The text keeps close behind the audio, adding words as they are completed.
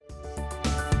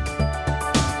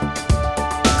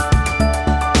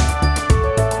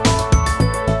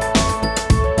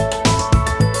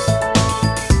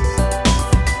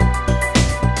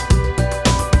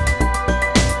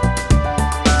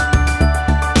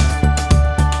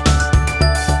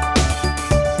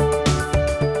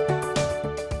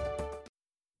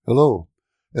Hello,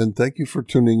 and thank you for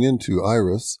tuning in to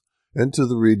Iris and to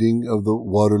the reading of the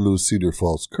Waterloo Cedar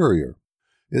Falls Courier.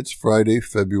 It's Friday,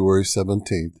 February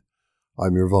 17th.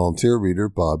 I'm your volunteer reader,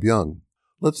 Bob Young.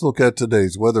 Let's look at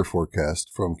today's weather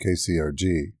forecast from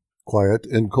KCRG. Quiet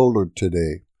and colder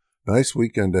today. Nice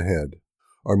weekend ahead.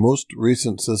 Our most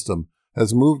recent system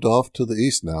has moved off to the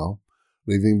east now,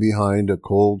 leaving behind a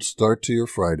cold start to your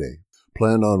Friday.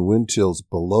 Plan on wind chills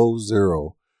below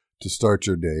zero to start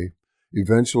your day,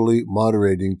 eventually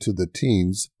moderating to the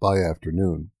teens by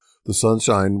afternoon. The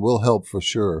sunshine will help for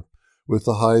sure, with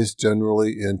the highs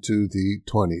generally into the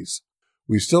 20s.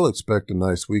 We still expect a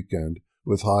nice weekend,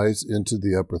 with highs into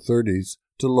the upper 30s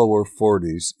to lower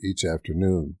 40s each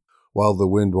afternoon. While the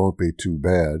wind won't be too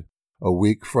bad, a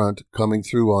weak front coming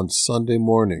through on Sunday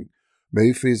morning may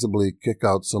feasibly kick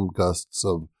out some gusts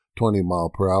of 20 mile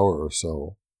per hour or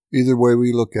so. Either way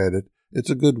we look at it, it's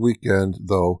a good weekend,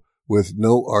 though, with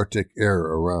no Arctic air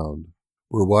around.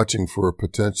 We're watching for a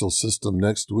potential system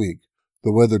next week.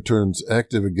 The weather turns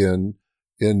active again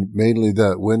in mainly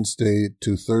that Wednesday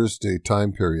to Thursday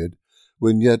time period,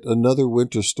 when yet another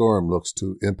winter storm looks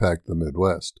to impact the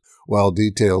Midwest. While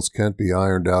details can't be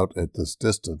ironed out at this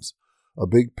distance, a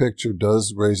big picture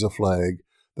does raise a flag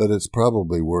that it's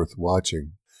probably worth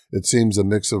watching. It seems a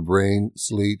mix of rain,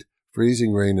 sleet,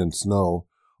 freezing rain, and snow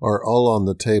are all on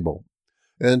the table,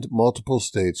 and multiple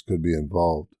states could be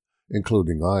involved,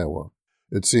 including Iowa.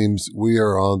 It seems we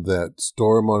are on that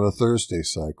storm on a Thursday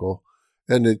cycle,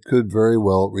 and it could very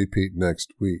well repeat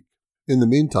next week. In the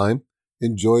meantime,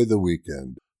 enjoy the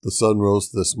weekend. The sun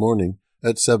rose this morning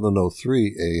at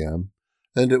 7:03 a.m.,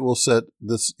 and it will set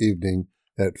this evening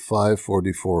at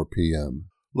 5:44 p.m.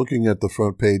 Looking at the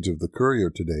front page of the Courier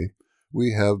today,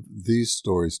 we have these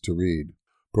stories to read.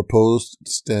 Proposed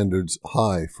standards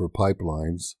high for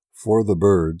pipelines, for the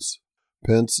birds.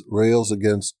 Pence rails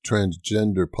against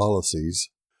transgender policies.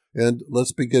 And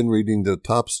let's begin reading the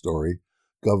top story.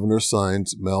 Governor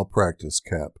signs malpractice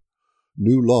cap.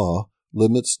 New law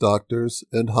limits doctors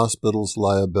and hospitals'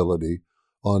 liability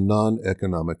on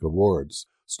non-economic awards.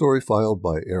 Story filed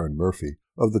by Aaron Murphy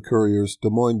of the Courier's Des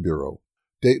Moines Bureau.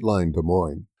 Dateline Des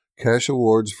Moines. Cash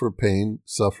awards for pain,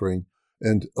 suffering,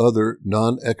 and other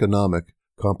non-economic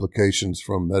complications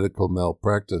from medical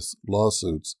malpractice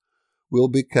lawsuits will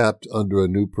be capped under a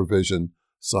new provision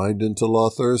signed into law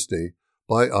Thursday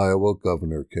by Iowa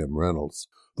Governor Kim Reynolds.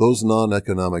 Those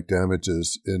non-economic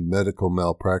damages in medical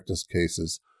malpractice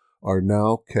cases are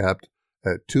now capped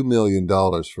at $2 million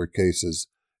for cases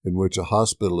in which a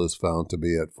hospital is found to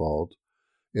be at fault,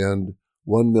 and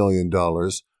 $1 million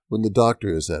when the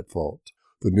doctor is at fault.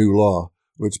 The new law,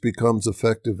 which becomes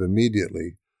effective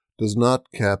immediately, does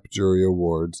not cap jury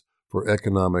awards for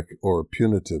economic or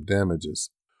punitive damages.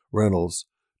 Reynolds,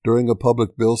 during a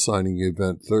public bill signing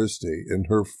event Thursday in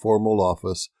her formal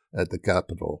office at the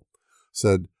Capitol,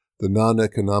 said the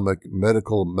non-economic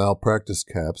medical malpractice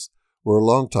caps were a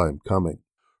long time coming.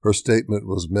 Her statement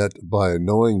was met by a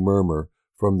knowing murmur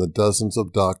from the dozens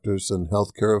of doctors and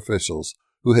healthcare officials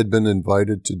who had been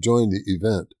invited to join the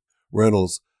event.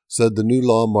 Reynolds said the new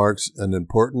law marks an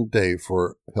important day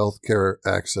for healthcare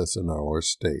access in our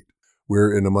state.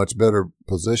 We're in a much better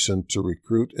position to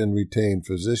recruit and retain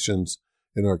physicians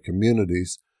in our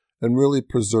communities and really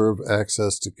preserve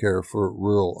access to care for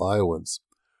rural Iowans,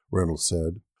 Reynolds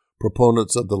said.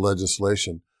 Proponents of the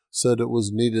legislation said it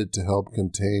was needed to help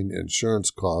contain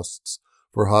insurance costs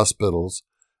for hospitals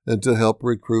and to help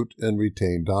recruit and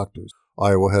retain doctors.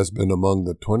 Iowa has been among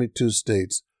the 22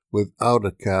 states without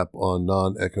a cap on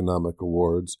non-economic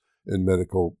awards in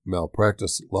medical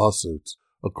malpractice lawsuits,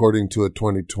 according to a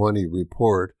 2020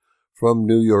 report from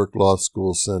New York Law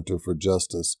School Center for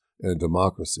Justice and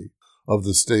Democracy. Of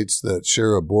the states that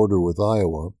share a border with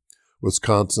Iowa,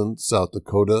 Wisconsin, South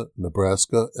Dakota,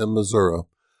 Nebraska, and Missouri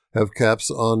have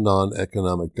caps on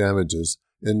non-economic damages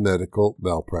in medical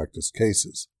malpractice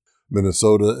cases.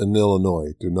 Minnesota and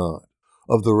Illinois do not.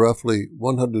 Of the roughly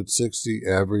 160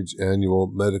 average annual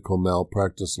medical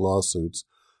malpractice lawsuits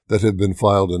that have been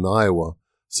filed in Iowa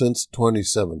since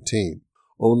 2017,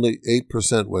 only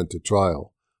 8% went to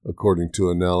trial, according to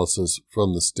analysis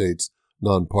from the state's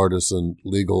Nonpartisan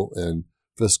Legal and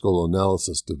Fiscal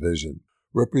Analysis Division.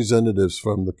 Representatives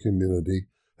from the community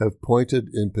have pointed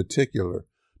in particular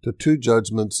to two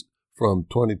judgments from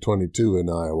 2022 in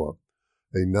Iowa,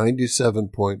 a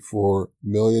 $97.4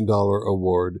 million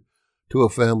award to a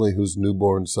family whose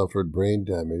newborn suffered brain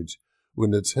damage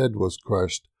when its head was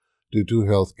crushed due to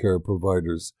health care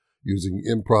providers using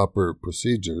improper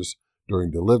procedures during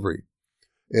delivery,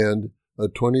 and a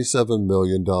 $27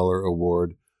 million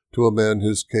award to a man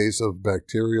whose case of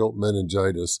bacterial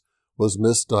meningitis was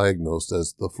misdiagnosed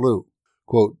as the flu.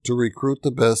 Quote, to recruit the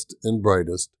best and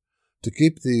brightest, to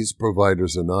keep these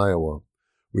providers in Iowa,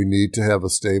 we need to have a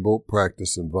stable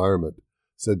practice environment,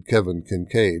 said Kevin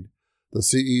Kincaid, the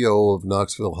CEO of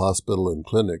Knoxville Hospital and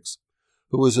Clinics,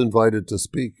 who was invited to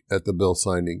speak at the bill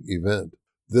signing event.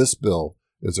 This bill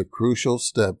is a crucial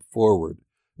step forward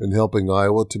in helping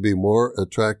Iowa to be a more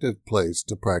attractive place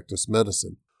to practice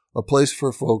medicine, a place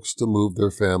for folks to move their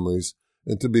families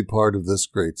and to be part of this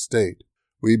great state.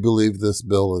 We believe this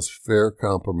bill is a fair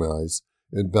compromise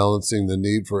in balancing the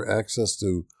need for access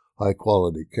to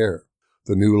high-quality care.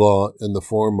 The new law, in the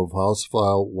form of House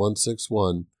File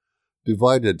 161,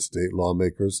 divided state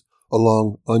lawmakers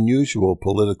along unusual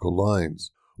political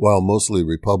lines. While mostly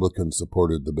Republicans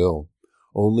supported the bill,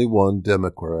 only one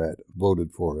Democrat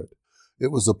voted for it.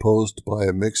 It was opposed by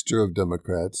a mixture of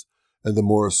Democrats and the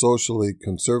more socially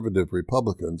conservative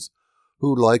Republicans,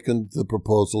 who likened the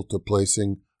proposal to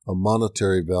placing a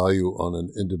monetary value on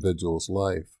an individual's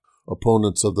life.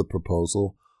 Opponents of the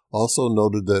proposal also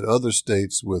noted that other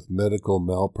states with medical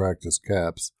malpractice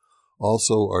caps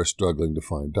also are struggling to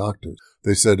find doctors.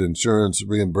 They said insurance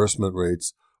reimbursement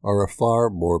rates are a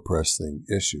far more pressing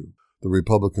issue. The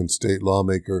Republican state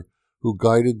lawmaker who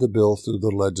guided the bill through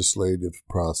the legislative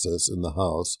process in the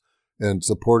House and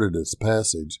supported its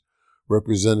passage,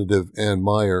 Representative Ann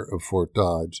Meyer of Fort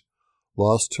Dodge,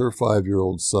 lost her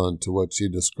 5-year-old son to what she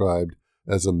described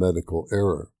as a medical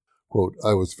error. Quote,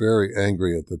 I was very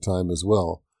angry at the time as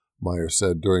well, Meyer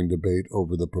said during debate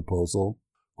over the proposal.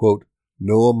 Quote,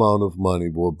 no amount of money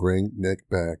will bring Nick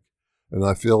back, and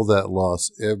I feel that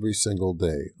loss every single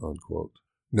day, unquote.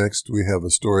 Next, we have a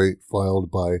story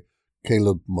filed by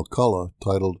Caleb McCullough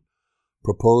titled,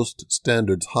 Proposed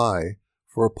Standards High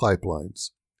for Pipelines.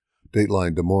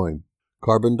 Dateline Des Moines.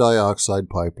 Carbon dioxide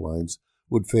pipelines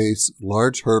would face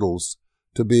large hurdles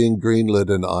to being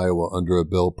greenlit in Iowa under a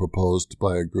bill proposed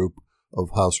by a group of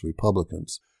House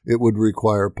Republicans. It would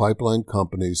require pipeline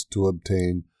companies to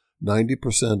obtain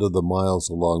 90% of the miles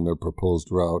along their proposed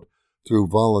route through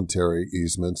voluntary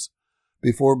easements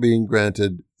before being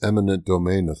granted eminent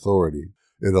domain authority.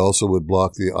 It also would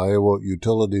block the Iowa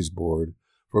Utilities Board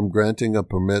from granting a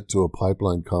permit to a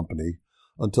pipeline company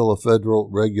until a federal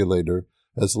regulator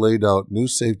has laid out new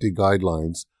safety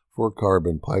guidelines for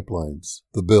carbon pipelines.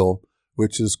 The bill,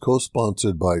 which is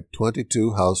co-sponsored by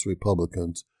 22 House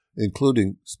Republicans,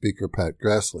 including Speaker Pat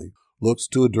Grassley, looks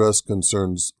to address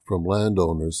concerns from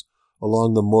landowners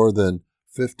along the more than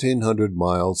 1,500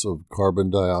 miles of carbon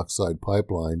dioxide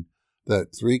pipeline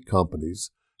that 3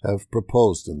 companies have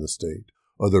proposed in the state.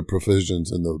 Other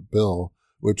provisions in the bill,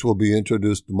 which will be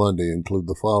introduced Monday, include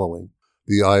the following.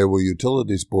 The Iowa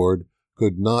Utilities Board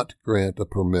could not grant a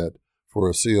permit for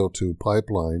a CO2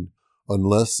 pipeline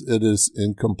unless it is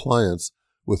in compliance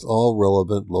with all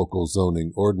relevant local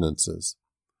zoning ordinances.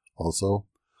 Also,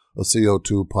 a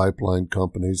CO2 pipeline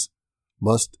companies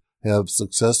must have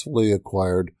successfully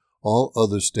acquired all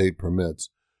other state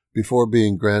permits before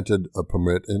being granted a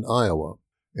permit in Iowa,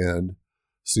 and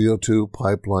CO2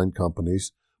 pipeline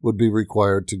companies would be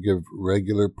required to give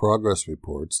regular progress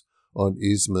reports on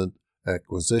easement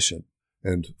acquisition.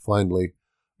 And finally,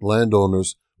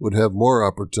 landowners would have more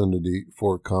opportunity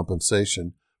for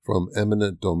compensation from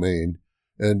eminent domain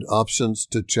and options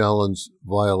to challenge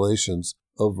violations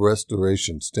of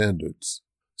restoration standards.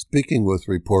 Speaking with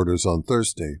reporters on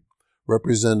Thursday,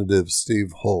 Representative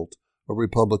Steve Holt, a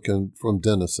Republican from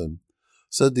Denison,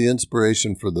 said the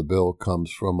inspiration for the bill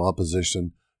comes from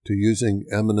opposition to using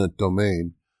eminent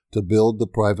domain to build the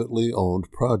privately owned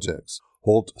projects.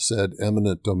 Holt said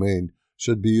eminent domain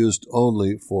should be used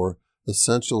only for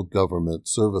essential government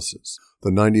services.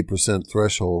 The 90%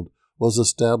 threshold was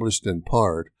established in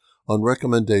part on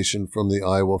recommendation from the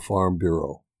Iowa Farm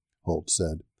Bureau, Holt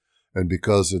said, and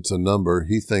because it's a number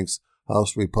he thinks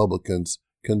House Republicans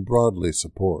can broadly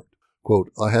support.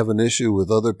 Quote, I have an issue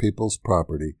with other people's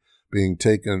property being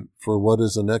taken for what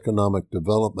is an economic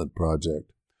development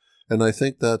project, and I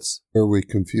think that's where we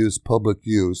confuse public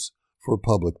use for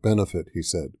public benefit, he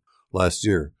said. Last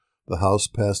year, the House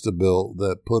passed a bill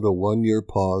that put a 1-year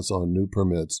pause on new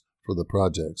permits for the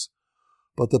projects,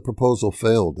 but the proposal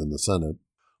failed in the Senate.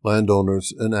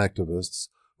 Landowners and activists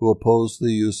who oppose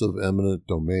the use of eminent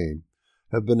domain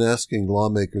have been asking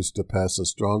lawmakers to pass a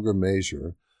stronger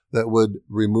measure that would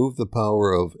remove the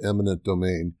power of eminent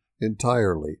domain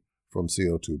entirely from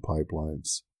CO2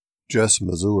 pipelines. Jess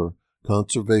Mazur,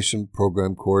 Conservation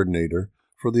Program Coordinator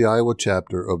for the Iowa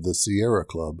chapter of the Sierra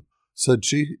Club, said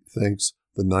she thinks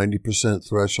the 90%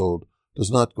 threshold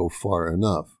does not go far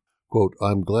enough. Quote,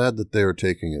 I'm glad that they are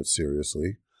taking it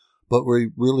seriously, but we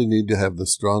really need to have the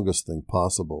strongest thing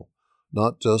possible,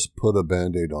 not just put a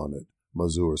Band-Aid on it,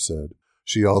 Mazur said.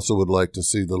 She also would like to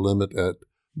see the limit at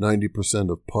 90%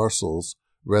 of parcels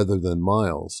rather than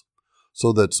miles,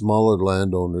 so that smaller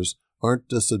landowners aren't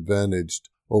disadvantaged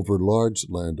over large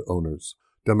landowners.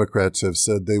 Democrats have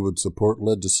said they would support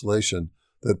legislation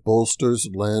that bolsters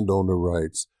landowner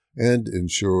rights and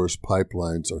ensures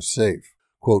pipelines are safe.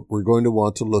 Quote, "We're going to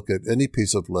want to look at any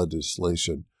piece of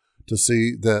legislation to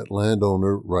see that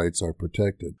landowner rights are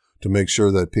protected, to make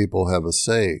sure that people have a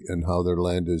say in how their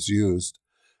land is used,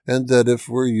 and that if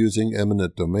we're using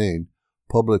eminent domain,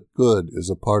 public good is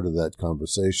a part of that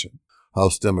conversation."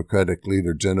 House Democratic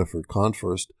leader Jennifer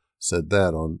Confirst said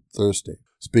that on Thursday.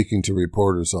 Speaking to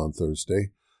reporters on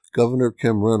Thursday, Governor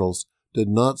Kim Reynolds did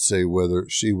not say whether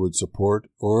she would support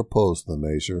or oppose the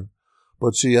measure,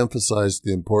 but she emphasized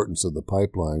the importance of the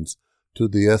pipelines to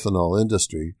the ethanol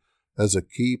industry as a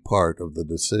key part of the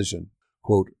decision.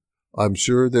 Quote, "I'm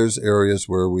sure there's areas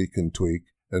where we can tweak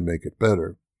and make it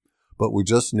better, but we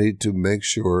just need to make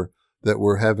sure that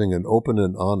we're having an open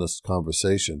and honest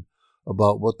conversation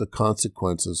about what the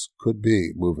consequences could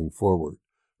be moving forward,"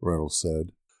 Reynolds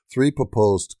said. 3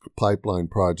 proposed pipeline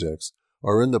projects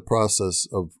are in the process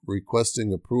of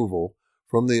requesting approval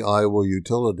from the Iowa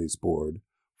Utilities Board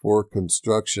for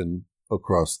construction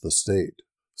across the state.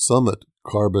 Summit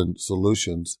Carbon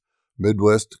Solutions,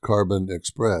 Midwest Carbon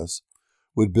Express,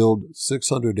 would build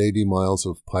 680 miles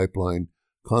of pipeline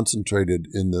concentrated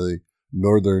in the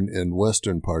northern and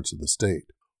western parts of the state.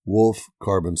 Wolf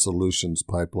Carbon Solutions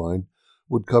pipeline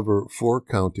would cover 4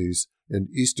 counties in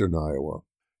eastern Iowa,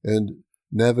 and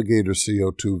Navigator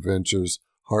CO2 Ventures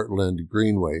Heartland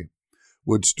Greenway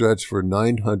would stretch for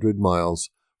 900 miles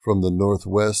from the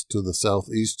northwest to the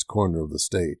southeast corner of the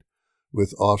state,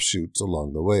 with offshoots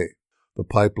along the way. The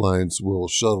pipelines will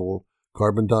shuttle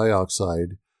carbon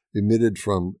dioxide emitted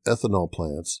from ethanol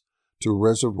plants to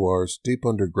reservoirs deep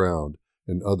underground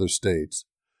in other states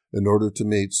in order to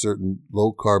meet certain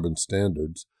low-carbon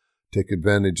standards, take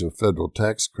advantage of federal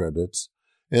tax credits,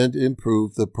 and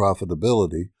improve the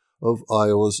profitability of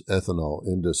Iowa's ethanol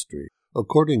industry.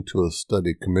 According to a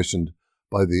study commissioned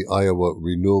by the Iowa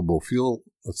Renewable Fuel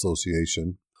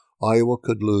Association, Iowa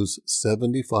could lose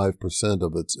 75%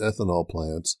 of its ethanol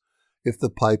plants if the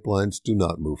pipelines do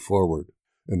not move forward.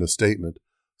 In a statement,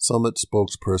 Summit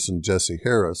spokesperson Jesse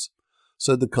Harris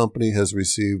said the company has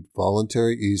received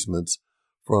voluntary easements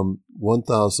from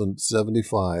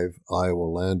 1,075 Iowa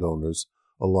landowners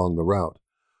along the route,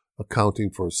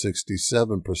 accounting for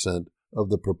 67% of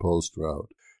the proposed route.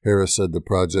 Harris said the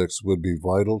projects would be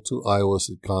vital to Iowa's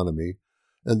economy,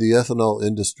 and the ethanol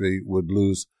industry would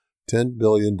lose $10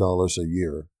 billion a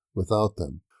year without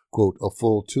them. Quote, "A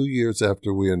full 2 years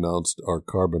after we announced our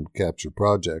carbon capture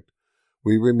project,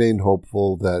 we remain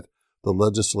hopeful that the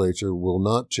legislature will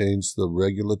not change the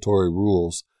regulatory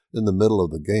rules in the middle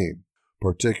of the game,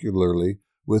 particularly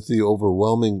with the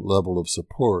overwhelming level of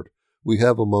support we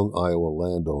have among Iowa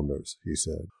landowners," he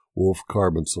said. Wolf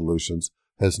Carbon Solutions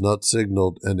has not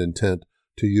signaled an intent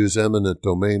to use eminent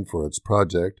domain for its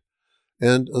project,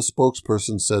 and a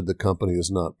spokesperson said the company is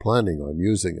not planning on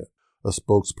using it. A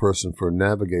spokesperson for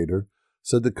Navigator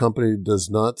said the company does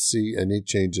not see any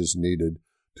changes needed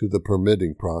to the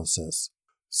permitting process.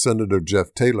 Senator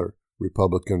Jeff Taylor,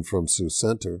 Republican from Sioux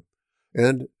Center,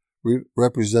 and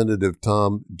Representative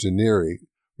Tom Gianeri,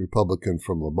 Republican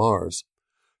from Lamar's,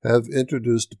 have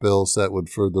introduced bills that would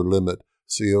further limit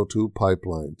CO2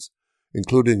 pipelines,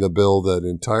 including a bill that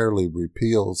entirely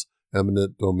repeals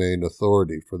eminent domain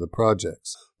authority for the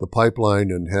projects. The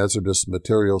Pipeline and Hazardous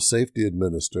Materials Safety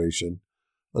Administration,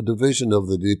 a division of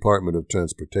the Department of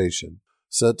Transportation,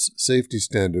 sets safety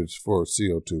standards for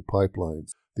CO2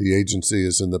 pipelines. The agency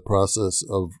is in the process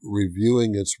of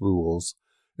reviewing its rules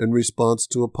in response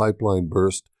to a pipeline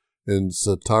burst in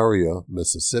Sataria,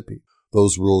 Mississippi.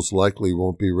 Those rules likely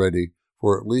won't be ready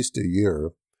for at least a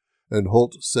year, and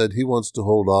Holt said he wants to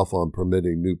hold off on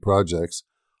permitting new projects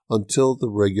until the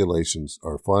regulations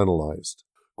are finalized.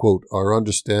 Quote, "Our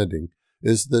understanding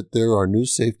is that there are new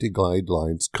safety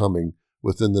guidelines coming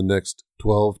within the next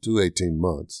 12 to 18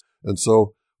 months, and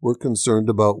so we're concerned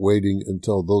about waiting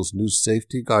until those new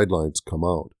safety guidelines come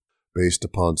out, based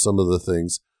upon some of the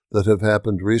things that have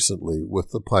happened recently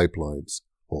with the pipelines,"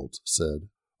 Holt said.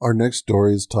 Our next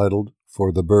story is titled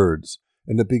 "For the Birds,"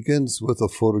 and it begins with a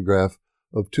photograph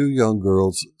of 2 young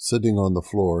girls sitting on the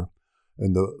floor,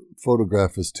 and the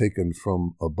photograph is taken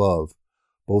from above.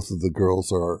 Both of the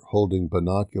girls are holding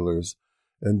binoculars,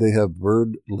 and they have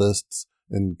bird lists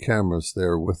and cameras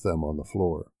there with them on the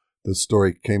floor. This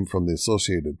story came from the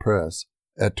Associated Press.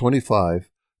 At 25,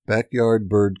 Backyard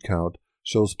Bird Count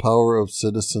shows power of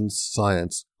citizen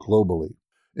science globally.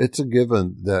 It's a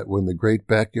given that when the great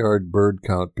backyard bird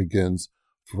count begins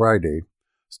Friday,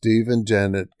 Steve and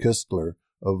Janet Kistler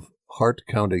of Hart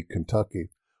County, Kentucky,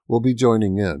 will be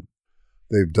joining in.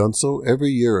 They've done so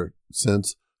every year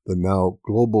since the now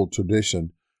global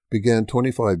tradition began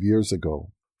 25 years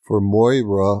ago. For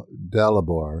Moira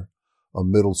Dalabar, a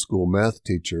middle school math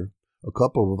teacher, a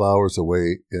couple of hours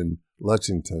away in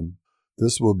Lexington,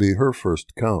 this will be her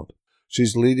first count.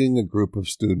 She's leading a group of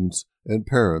students and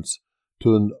parents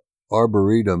to an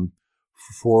arboretum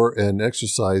for an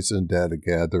exercise in data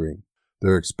gathering.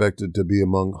 They're expected to be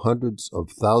among hundreds of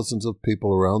thousands of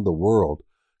people around the world,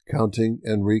 counting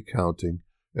and recounting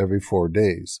every 4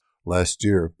 days. Last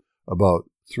year, about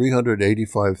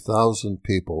 385,000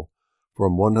 people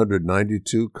from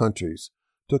 192 countries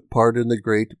took part in the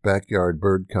Great Backyard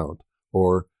Bird Count,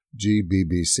 or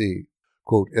GBBC.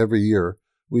 Quote, every year,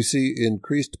 we see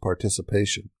increased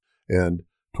participation, and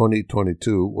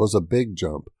 2022 was a big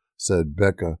jump, said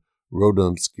Becca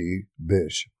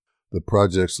Rodomsky-Bish, the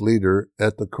project's leader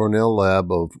at the Cornell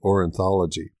Lab of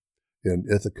Ornithology in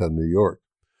Ithaca, New York,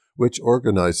 which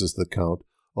organizes the count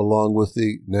along with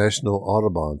the National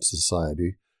Audubon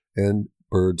Society and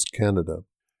Birds Canada.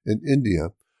 In India,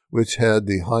 which had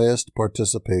the highest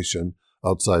participation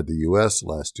outside the U.S.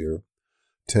 last year,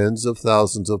 tens of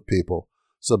thousands of people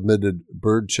submitted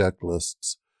bird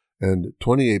checklists, and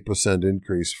 28%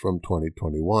 increase from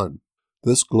 2021.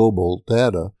 This global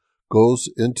data goes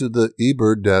into the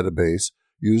eBird database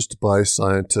used by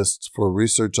scientists for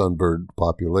research on bird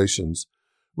populations,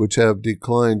 which have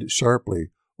declined sharply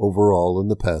overall in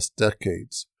the past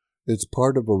decades. It's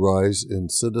part of a rise in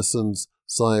citizens'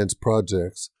 science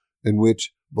projects in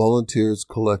which volunteers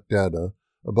collect data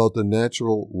about the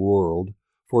natural world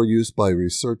for use by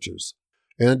researchers.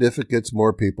 And if it gets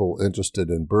more people interested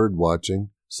in bird watching,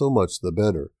 so much the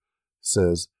better,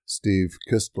 says Steve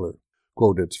Kistler.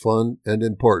 Quote, it's fun and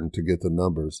important to get the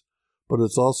numbers, but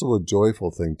it's also a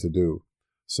joyful thing to do,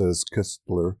 says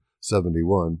Kistler,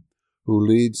 71, who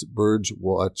leads bird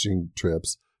watching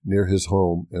trips near his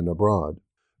home and abroad.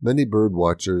 Many bird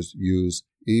watchers use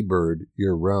eBird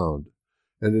year-round,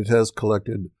 and it has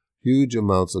collected huge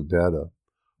amounts of data,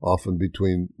 often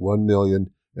between 1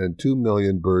 million and 2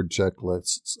 million bird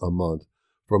checklists a month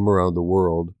from around the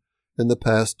world in the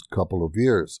past couple of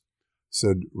years,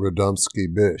 said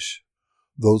Radomsky-Bish.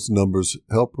 Those numbers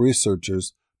help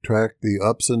researchers track the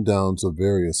ups and downs of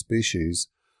various species,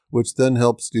 which then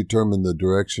helps determine the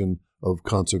direction of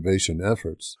conservation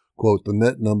efforts. Quote, the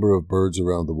net number of birds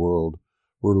around the world,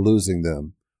 we're losing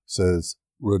them, says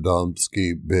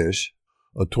Radomsky-Bish.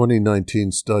 A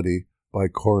 2019 study by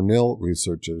Cornell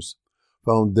researchers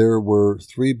found there were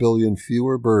 3 billion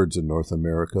fewer birds in North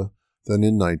America than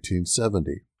in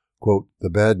 1970. Quote, the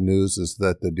bad news is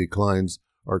that the declines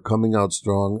are coming out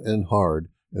strong and hard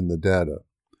in the data.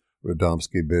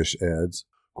 Radomsky-Bish adds,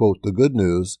 quote, the good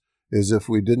news is if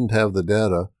we didn't have the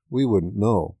data, we wouldn't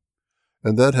know.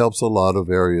 And that helps a lot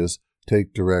of areas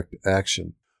take direct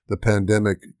action. The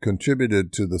pandemic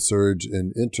contributed to the surge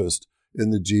in interest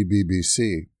in the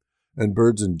GBBC and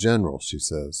birds in general, she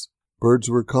says.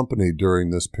 Birds were company during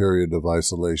this period of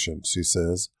isolation, she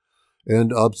says,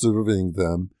 and observing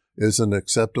them is an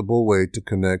acceptable way to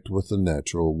connect with the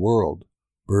natural world.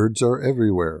 Birds are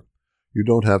everywhere. You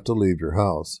don't have to leave your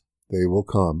house. They will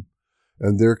come.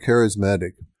 And they're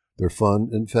charismatic. They're fun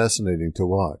and fascinating to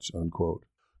watch, unquote.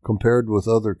 Compared with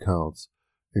other counts,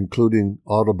 including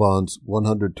Audubon's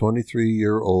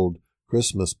 123-year-old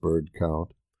Christmas bird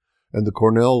count and the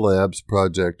Cornell Labs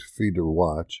Project Feeder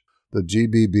Watch, the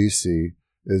GBBC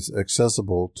is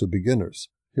accessible to beginners.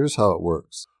 Here's how it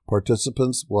works.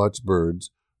 Participants watch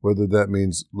birds, whether that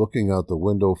means looking out the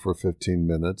window for 15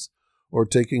 minutes or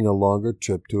taking a longer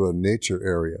trip to a nature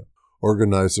area.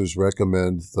 Organizers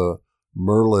recommend the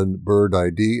Merlin Bird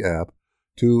ID app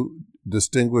to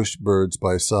distinguish birds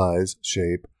by size,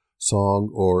 shape,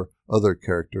 song, or other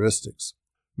characteristics.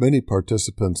 Many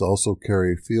participants also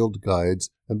carry field guides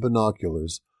and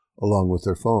binoculars along with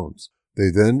their phones. They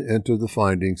then enter the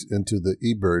findings into the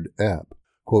eBird app.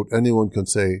 Quote, anyone can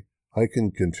say, I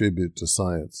can contribute to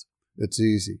science. It's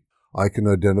easy. I can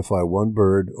identify one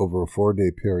bird over a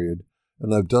 4-day period,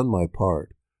 and I've done my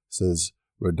part, says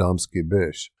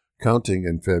Radomsky-Bish. Counting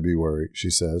in February, she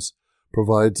says,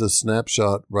 provides a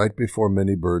snapshot right before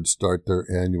many birds start their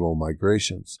annual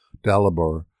migrations.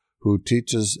 Dalabar, who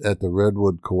teaches at the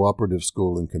Redwood Cooperative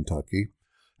School in Kentucky,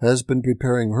 has been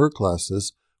preparing her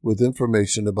classes with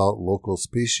information about local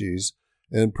species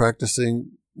and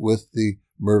practicing with the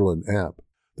Merlin app.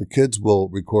 The kids will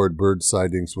record bird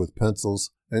sightings with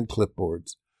pencils and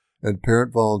clipboards, and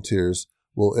parent volunteers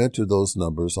will enter those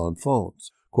numbers on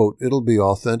phones. Quote, "It'll be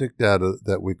authentic data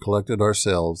that we collected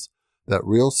ourselves that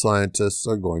real scientists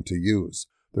are going to use.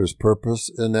 There's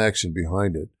purpose and action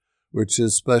behind it, which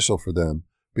is special for them,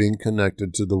 being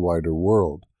connected to the wider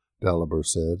world," Dalibor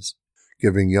says.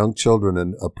 Giving young children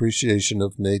an appreciation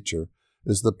of nature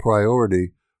is the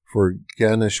priority for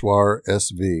Ganeshwar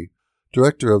S.V.,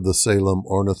 director of the Salem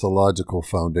Ornithological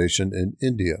Foundation in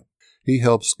India. He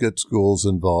helps get schools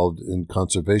involved in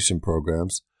conservation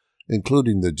programs,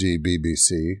 including the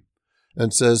GBBC,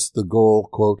 and says the goal,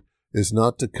 quote, "is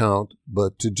not to count,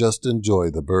 but to just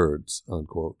enjoy the birds,"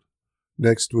 unquote.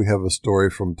 Next, we have a story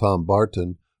from Tom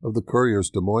Barton of the Courier's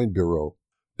Des Moines Bureau.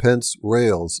 Pence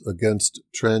rails against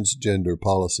transgender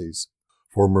policies.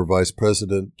 Former Vice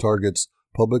President targets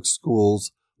public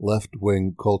schools'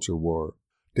 left-wing culture war.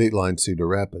 Dateline Cedar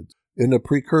Rapids. In a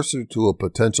precursor to a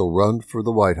potential run for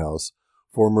the White House,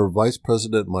 former Vice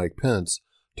President Mike Pence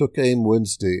took aim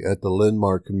Wednesday at the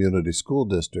Linn-Mar Community School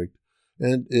District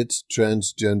and its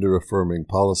transgender-affirming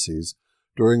policies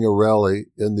during a rally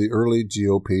in the early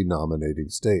GOP nominating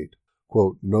state.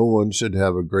 Quote, "No one should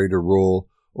have a greater role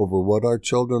over what our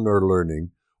children are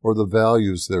learning or the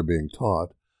values they're being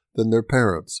taught than their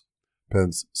parents,"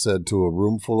 Pence said to a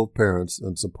room full of parents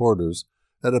and supporters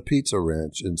at a pizza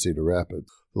ranch in Cedar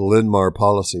Rapids. The Linn-Mar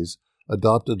policies,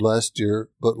 adopted last year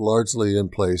but largely in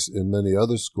place in many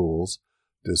other schools,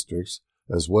 districts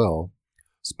as well,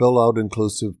 spell out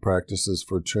inclusive practices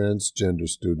for transgender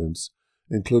students,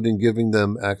 including giving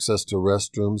them access to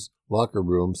restrooms, locker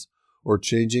rooms, or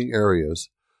changing areas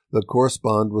that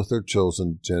correspond with their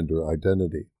chosen gender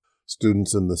identity.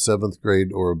 Students in the 7th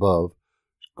grade or above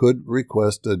could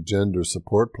request a gender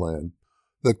support plan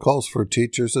that calls for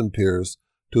teachers and peers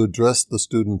to address the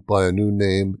student by a new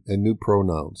name and new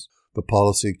pronouns. The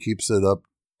policy keeps it up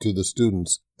to the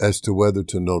students as to whether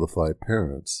to notify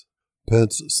parents.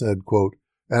 Pence said, quote,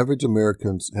 "Average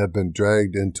Americans have been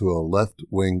dragged into a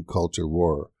left-wing culture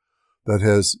war that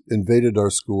has invaded our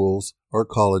schools, our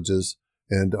colleges,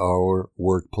 and our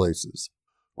workplaces.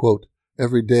 Quote,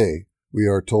 every day we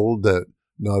are told that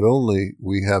not only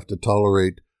we have to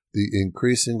tolerate the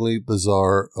increasingly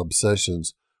bizarre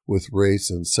obsessions with race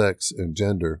and sex and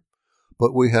gender,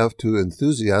 but we have to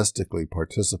enthusiastically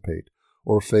participate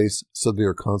or face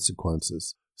severe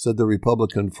consequences," said the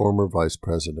Republican former vice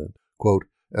president. Quote,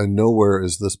 "And nowhere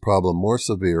is this problem more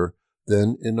severe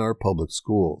than in our public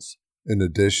schools." In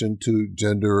addition to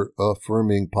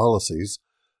gender-affirming policies,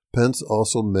 Pence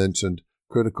also mentioned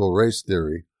critical race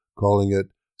theory, calling it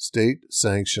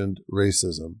state-sanctioned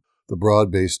racism. The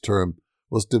broad-based term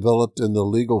was developed in the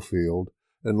legal field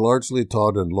and largely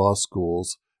taught in law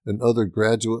schools and other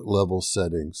graduate-level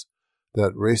settings,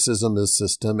 that racism is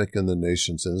systemic in the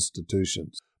nation's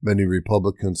institutions. Many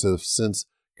Republicans have since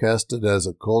cast it as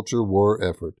a culture war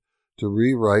effort to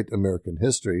rewrite American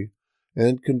history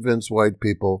and convince white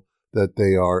people that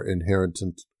they are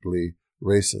inherently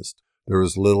racist. There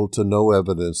is little to no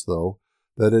evidence, though,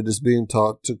 that it is being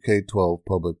taught to K-12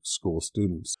 public school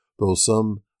students, though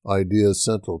some ideas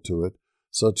central to it,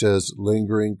 such as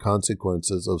lingering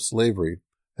consequences of slavery,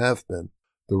 have been.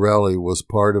 The rally was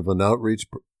part of an outreach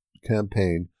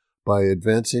campaign by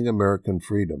Advancing American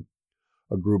Freedom,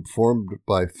 a group formed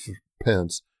by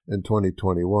Pence in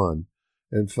 2021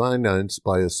 and financed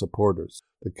by his supporters.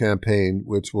 The campaign,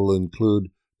 which will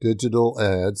include digital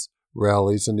ads,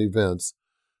 rallies, and events,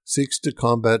 seeks to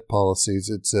combat policies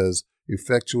it says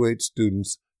effectuate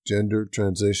students' gender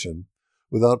transition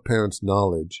without parents'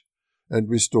 knowledge and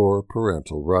restore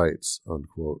parental rights,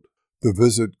 unquote. The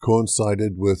visit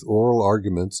coincided with oral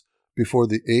arguments before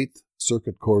the 8th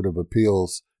Circuit Court of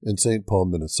Appeals in St. Paul,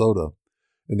 Minnesota,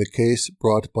 in a case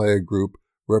brought by a group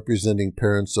representing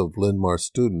parents of Linn-Mar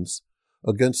students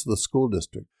against the school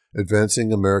district.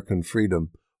 Advancing American Freedom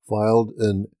filed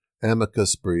an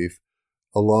amicus brief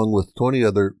along with 20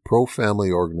 other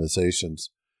pro-family organizations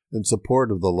in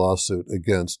support of the lawsuit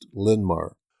against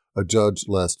Linn-Mar. A judge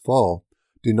last fall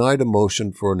denied a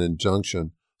motion for an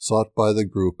injunction sought by the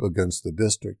group against the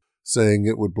district, saying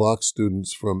it would block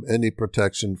students from any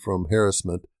protection from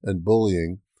harassment and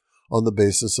bullying on the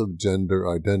basis of gender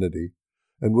identity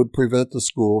and would prevent the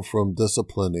school from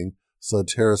disciplining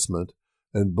such harassment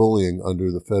and bullying under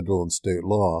the federal and state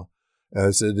law,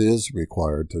 as it is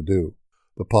required to do.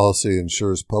 The policy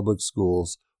ensures public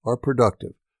schools are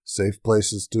productive, safe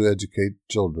places to educate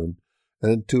children,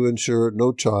 and to ensure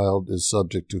no child is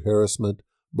subject to harassment,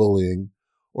 bullying,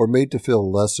 or made to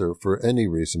feel lesser for any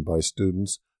reason by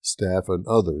students, staff, and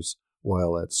others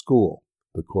while at school,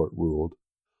 the court ruled.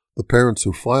 The parents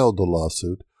who filed the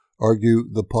lawsuit argue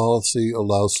the policy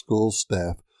allows school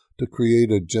staff to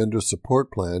create a gender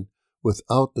support plan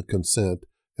without the consent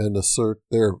and assert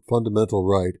their fundamental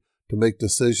right to make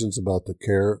decisions about the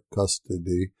care,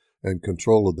 custody, and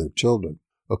control of their children,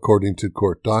 according to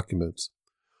court documents.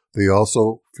 They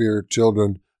also fear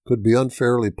children could be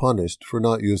unfairly punished for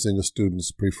not using a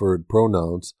student's preferred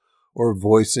pronouns or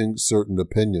voicing certain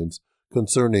opinions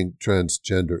concerning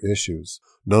transgender issues.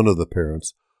 None of the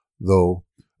parents, though,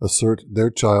 assert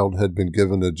their child had been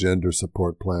given a gender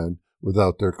support plan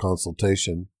without their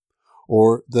consultation,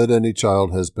 or that any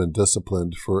child has been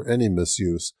disciplined for any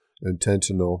misuse,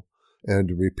 intentional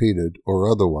and repeated or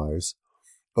otherwise,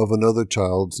 of another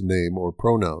child's name or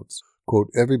pronouns. Quote,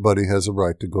 "Everybody has a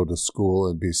right to go to school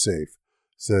and be safe,"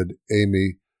 said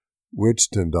Amy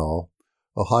Wichtendahl,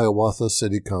 a Hiawatha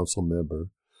City Council member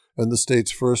and the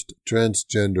state's first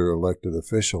transgender elected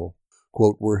official.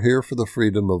 Quote, "We're here for the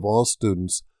freedom of all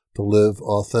students to live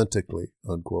authentically,"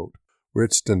 unquote.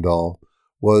 Wichtendahl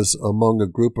was among a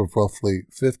group of roughly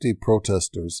 50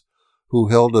 protesters who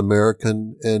held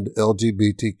American and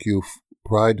LGBTQ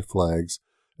pride flags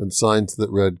and signs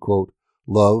that read, quote,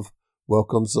 "Love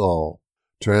welcomes all,"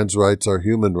 "Trans rights are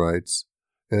human rights,"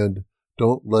 and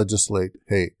 "Don't legislate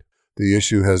hate." The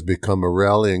issue has become a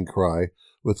rallying cry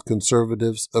with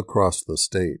conservatives across the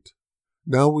state.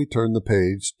 Now we turn the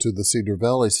page to the Cedar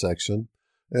Valley section,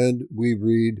 and we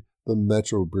read the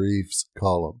Metro Briefs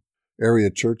column.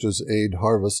 Area churches aid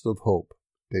Harvest of Hope,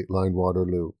 Dateline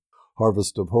Waterloo.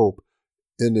 Harvest of Hope,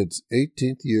 in its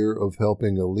 18th year of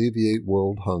helping alleviate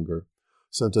world hunger,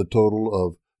 sent a total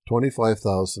of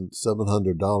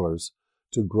 $25,700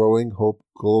 to Growing Hope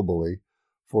globally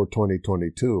for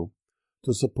 2022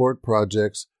 to support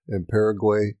projects in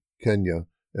Paraguay, Kenya,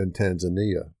 and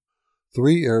Tanzania.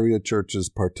 3 area churches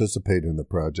participate in the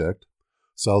project: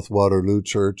 South Waterloo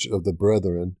Church of the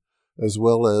Brethren, as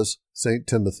well as St.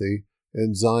 Timothy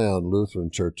and Zion Lutheran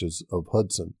Churches of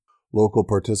Hudson. Local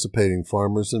participating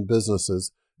farmers and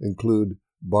businesses include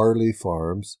Barley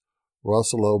Farms,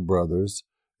 Rossello Brothers,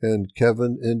 and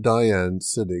Kevin and Diane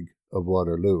Siddig of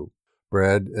Waterloo,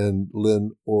 Brad and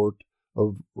Lynn Ort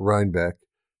of Rhinebeck,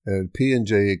 and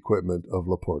P&J Equipment of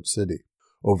LaPorte City.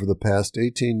 Over the past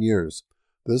 18 years,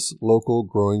 this local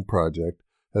growing project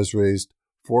has raised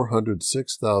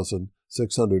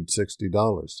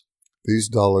 $406,660. These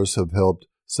dollars have helped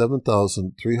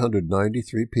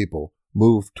 7,393 people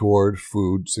move toward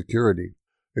food security.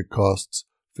 It costs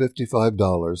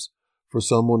 $55 for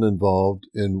someone involved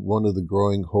in one of the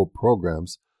Growing Hope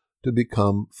programs to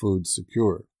become food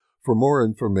secure. For more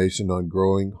information on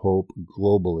Growing Hope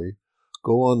globally,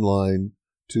 go online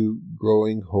to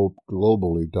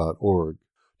growinghopeglobally.org.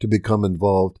 To become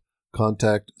involved,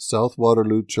 contact South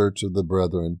Waterloo Church of the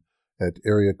Brethren at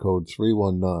area code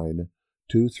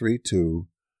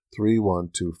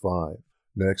 319-232-3125.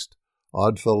 Next,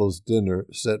 Oddfellows Dinner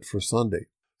set for Sunday,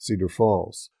 Cedar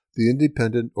Falls. The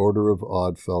Independent Order of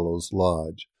Oddfellows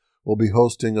Lodge will be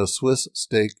hosting a Swiss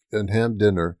steak and ham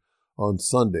dinner on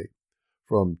Sunday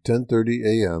from 10:30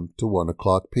 a.m. to 1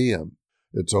 o'clock p.m.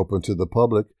 It's open to the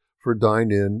public for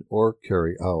dine-in or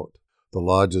carry-out. The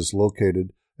lodge is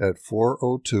located at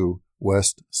 402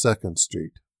 West 2nd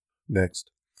Street.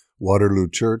 Next, Waterloo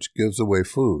Church gives away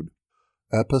food.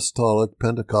 Apostolic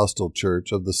Pentecostal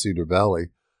Church of the Cedar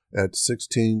Valley at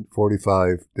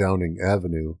 1645 Downing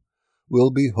Avenue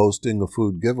will be hosting a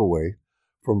food giveaway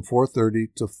from 4:30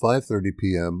 to 5:30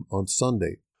 p.m. on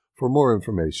Sunday. For more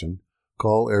information,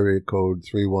 call area code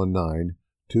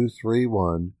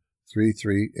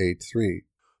 319-231-3383.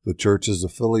 The church is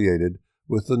affiliated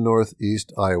with the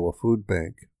Northeast Iowa Food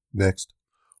Bank. Next,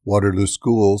 Waterloo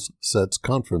Schools sets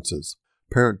conferences.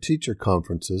 Parent-teacher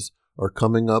conferences are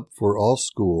coming up for all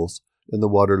schools in the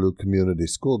Waterloo Community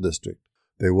School District.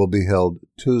 They will be held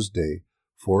Tuesday,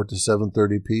 4 to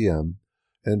 7:30 p.m.,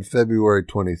 and February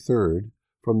 23rd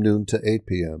from noon to 8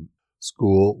 p.m.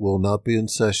 School will not be in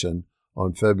session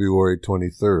on February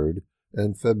 23rd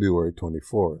and February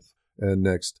 24th. And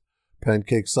next,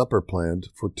 pancake supper planned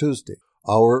for Tuesday.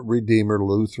 Our Redeemer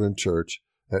Lutheran Church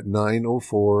at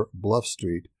 904 Bluff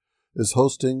Street is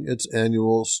hosting its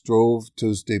annual Strove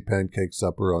Tuesday Pancake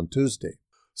Supper on Tuesday.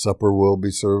 Supper will be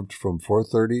served from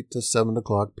 4:30 to 7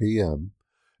 o'clock p.m.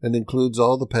 and includes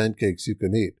all the pancakes you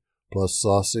can eat, plus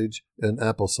sausage and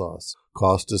applesauce.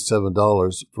 Cost is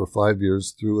 $7 for 5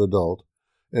 years through adult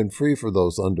and free for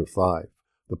those under 5.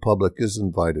 The public is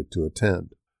invited to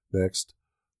attend. Next,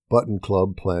 Button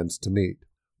Club plans to meet.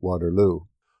 Waterloo.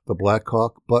 The Black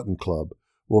Hawk Button Club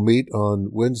will meet on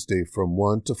Wednesday from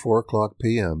 1 to 4 o'clock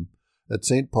p.m. at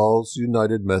St. Paul's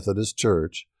United Methodist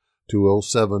Church,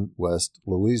 207 West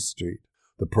Louise Street.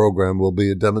 The program will be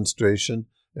a demonstration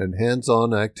and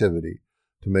hands-on activity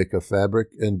to make a fabric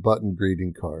and button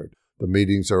greeting card. The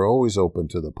meetings are always open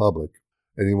to the public.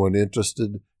 Anyone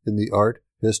interested in the art,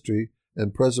 history,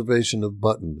 and preservation of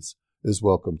buttons is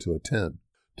welcome to attend.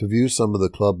 To view some of the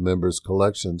club members'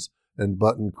 collections and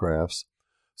button crafts,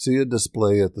 see a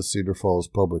display at the Cedar Falls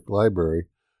Public Library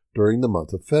during the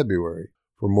month of February.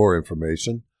 For more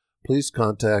information, please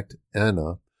contact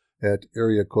Anna at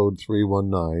area code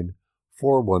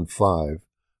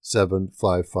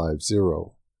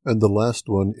 319-415-7550. And the last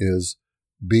one is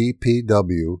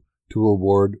BPW to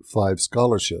award 5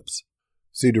 scholarships.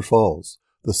 Cedar Falls.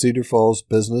 The Cedar Falls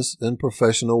Business and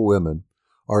Professional Women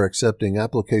are accepting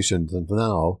applications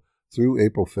now through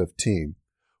April 15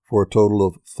 for a total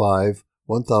of 5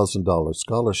 $1,000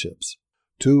 scholarships.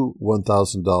 2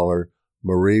 $1,000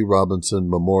 Marie Robinson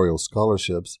Memorial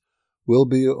Scholarships will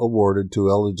be awarded to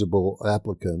eligible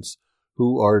applicants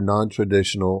who are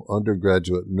non-traditional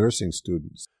undergraduate nursing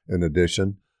students. In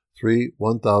addition, 3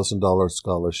 $1,000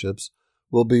 scholarships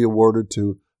will be awarded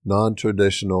to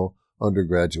non-traditional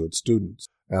undergraduate students.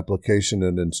 Application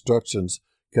and instructions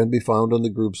can be found on the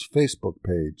group's Facebook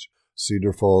page,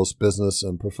 Cedar Falls Business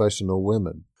and Professional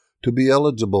Women. To be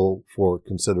eligible for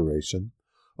consideration,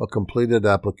 a completed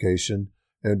application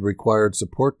and required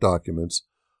support documents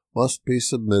must be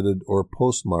submitted or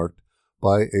postmarked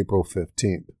by April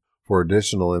 15th. For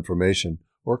additional information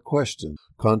or questions,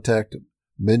 contact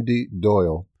Mindy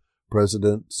Doyle,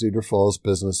 President, Cedar Falls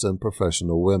Business and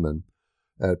Professional Women,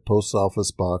 at Post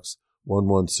Office Box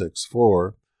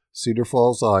 1164, Cedar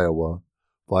Falls, Iowa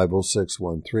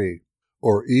 50613,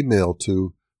 or email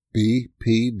to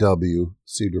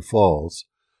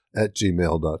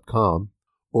bpwcedarfalls@gmail.com,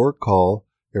 or call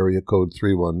area code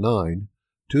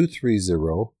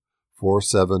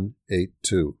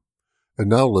 319-230-4782. And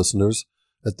now, listeners,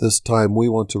 at this time we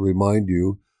want to remind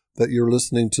you that you're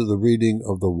listening to the reading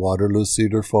of the Waterloo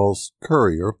Cedar Falls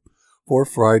Courier for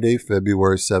Friday,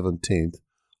 February 17th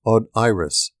on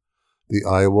IRIS, the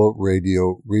Iowa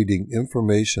Radio Reading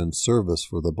Information Service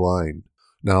for the Blind.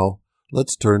 Now,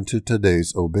 let's turn to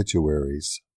today's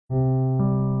obituaries.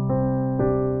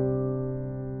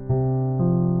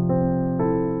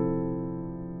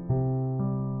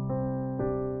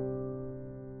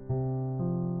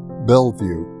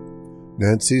 Bellevue.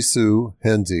 Nancy Sue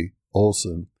Henzie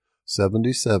Olson,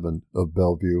 77, of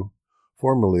Bellevue,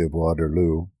 formerly of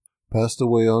Waterloo, passed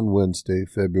away on Wednesday,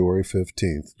 February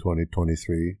 15th,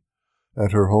 2023,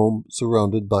 at her home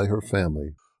surrounded by her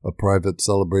family. A private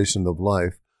celebration of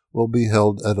life will be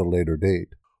held at a later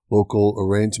date. Local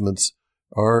arrangements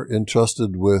are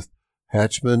entrusted with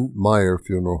Hatchman Meyer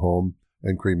Funeral Home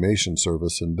and Cremation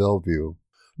Service in Bellevue.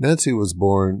 Nancy was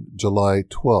born July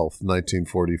 12,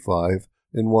 1945,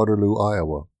 in Waterloo,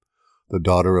 Iowa, the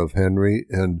daughter of Henry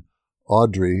and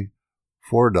Audrey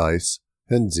Fordyce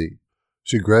Henzie.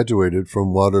 She graduated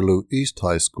from Waterloo East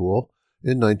High School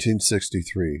in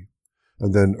 1963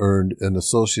 and then earned an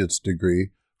associate's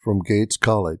degree from Gates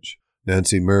College.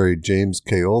 Nancy married James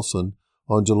K. Olson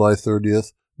on July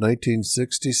 30th,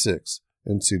 1966,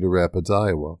 in Cedar Rapids,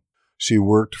 Iowa. She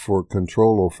worked for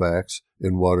Control-O-Fax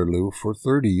in Waterloo for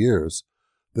 30 years,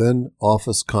 then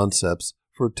Office Concepts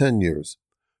for 10 years,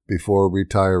 before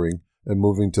retiring and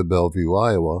moving to Bellevue,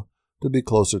 Iowa, to be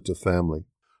closer to family.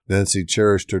 Nancy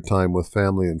cherished her time with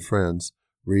family and friends,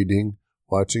 reading,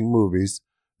 watching movies,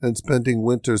 and spending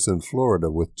winters in Florida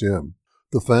with Jim.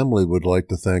 The family would like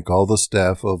to thank all the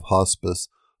staff of Hospice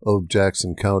of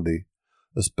Jackson County,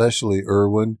 especially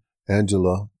Irwin,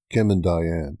 Angela, Kim, and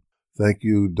Diane. Thank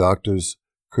you, Doctors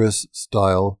Chris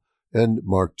Stile and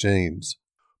Mark James.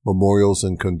 Memorials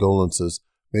and condolences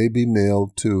may be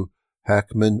mailed to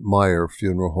Hackman Meyer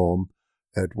Funeral Home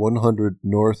at 100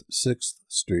 North 6th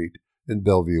Street in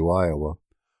Bellevue, Iowa,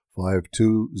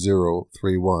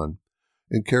 52031,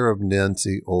 in care of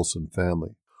Nancy Olson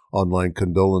family. Online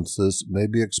condolences may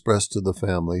be expressed to the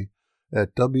family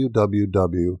at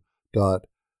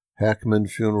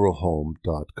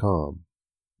www.hackmanfuneralhome.com.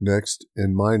 Next,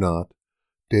 in Minot,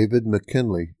 David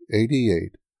McKinley,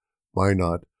 88,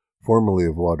 Minot, formerly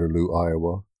of Waterloo,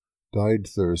 Iowa, died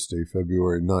Thursday,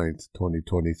 February 9th,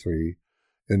 2023,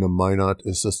 in a Minot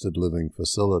assisted living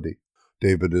facility.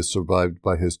 David is survived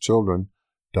by his children,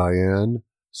 Diane,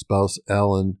 spouse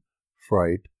Alan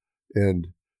Fright,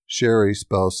 and Sherry,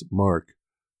 spouse Mark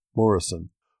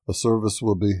Morrison. A service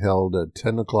will be held at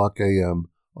 10 o'clock a.m.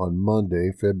 on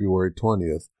Monday, February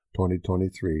 20th,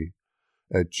 2023,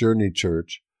 at Journey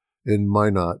Church in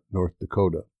Minot, North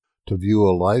Dakota. To view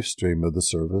a live stream of the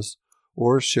service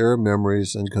or share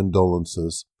memories and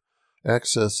condolences,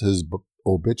 access his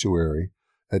obituary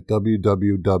at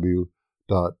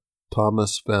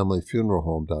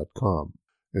www.thomasfamilyfuneralhome.com.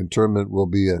 Interment will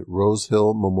be at Rose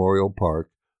Hill Memorial Park,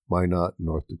 Minot,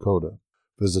 North Dakota.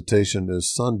 Visitation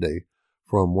is Sunday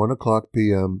from 1 o'clock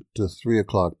p.m. to 3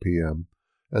 o'clock p.m.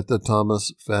 at the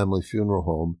Thomas Family Funeral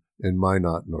Home in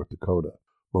Minot, North Dakota.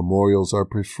 Memorials are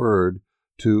preferred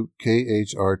to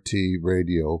KHRT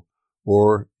Radio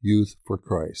or Youth for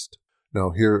Christ.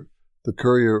 Now here, the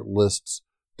Courier lists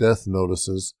death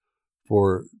notices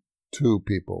for 2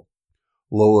 people.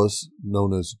 Lois,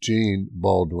 known as Jean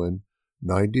Baldwin,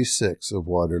 96, of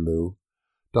Waterloo,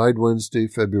 died Wednesday,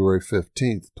 February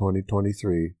 15,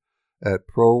 2023, at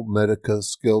Pro Medica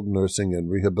Skilled Nursing and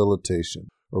Rehabilitation.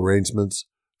 Arrangements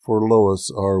for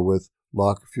Lois are with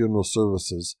Locke Funeral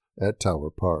Services at Tower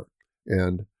Park.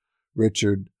 And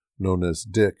Richard, known as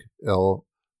Dick L.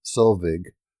 Selvig,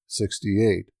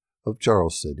 68, of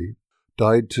Charles City,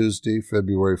 died Tuesday,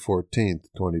 February 14,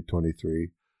 2023,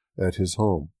 at his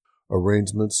home.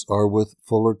 Arrangements are with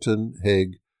Fullerton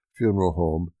Hague Funeral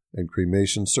Home and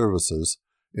Cremation Services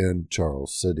in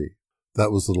Charles City.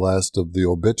 That was the last of the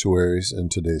obituaries in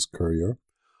today's Courier.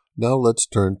 Now let's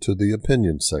turn to the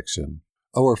opinion section.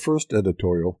 Our first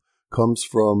editorial comes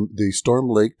from the Storm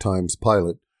Lake Times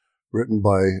pilot written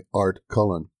by Art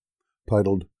Cullen,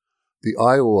 titled, "The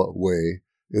Iowa Way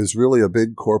is really a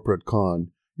big corporate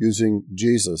con using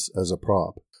Jesus as a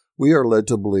prop. We are led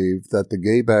to believe that the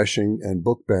gay bashing and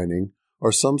book banning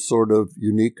are some sort of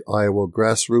unique Iowa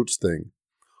grassroots thing,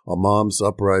 a mom's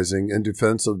uprising in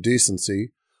defense of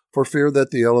decency for fear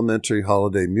that the elementary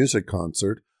holiday music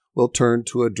concert will turn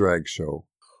to a drag show.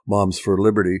 Moms for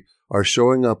Liberty are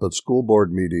showing up at school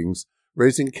board meetings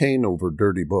raising Cain over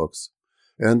dirty books,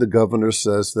 and the governor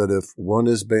says that if one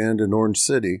is banned in Orange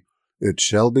City, it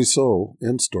shall be so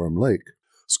in Storm Lake.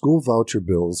 School voucher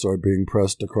bills are being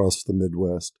pressed across the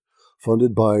Midwest,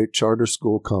 funded by charter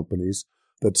school companies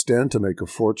that stand to make a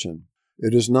fortune.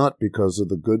 It is not because of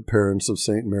the good parents of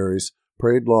St. Mary's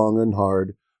prayed long and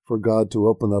hard for God to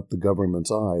open up the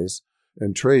government's eyes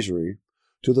and treasury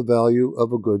to the value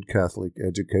of a good Catholic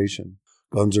education.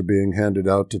 Guns are being handed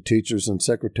out to teachers and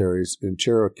secretaries in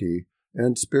Cherokee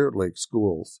and Spirit Lake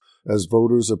schools, as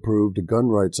voters approved a gun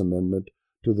rights amendment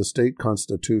to the state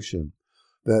constitution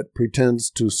that pretends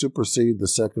to supersede the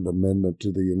Second Amendment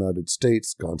to the United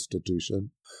States Constitution.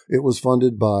 It was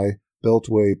funded by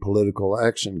Beltway political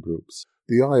action groups.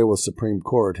 The Iowa Supreme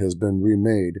Court has been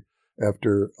remade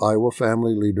after Iowa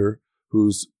family leader,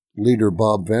 whose leader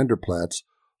Bob Vanderplatz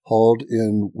hauled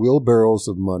in wheelbarrows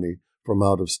of money from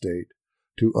out of state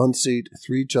to unseat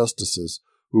 3 justices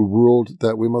who ruled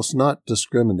that we must not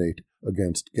discriminate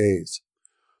against gays.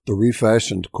 The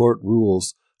refashioned court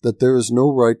rules that there is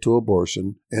no right to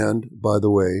abortion and, by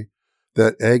the way,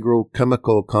 that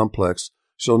agrochemical complex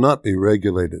shall not be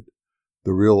regulated.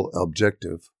 The real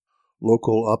objective.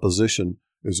 Local opposition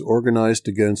is organized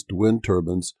against wind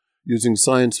turbines using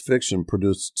science fiction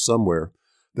produced somewhere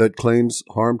that claims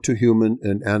harm to human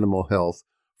and animal health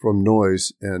from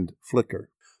noise and flicker.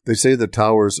 They say the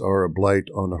towers are a blight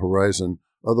on a horizon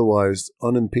otherwise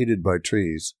unimpeded by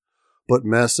trees, but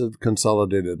massive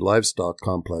consolidated livestock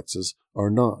complexes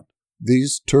are not.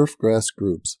 These turf grass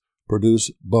groups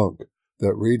produce bunk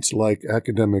that reads like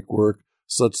academic work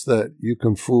such that you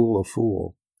can fool a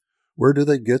fool. Where do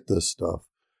they get this stuff,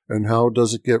 and how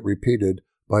does it get repeated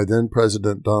by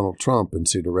then-President Donald Trump in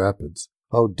Cedar Rapids?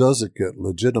 How does it get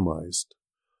legitimized?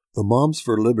 The Moms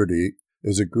for Liberty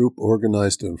is a group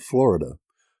organized in Florida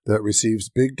that receives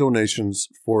big donations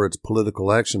for its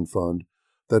political action fund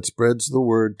that spreads the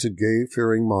word to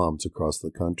gay-fearing moms across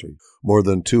the country. More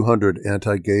than 200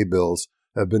 anti-gay bills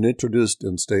have been introduced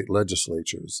in state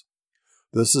legislatures.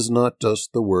 This is not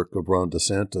just the work of Ron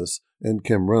DeSantis and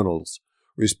Kim Reynolds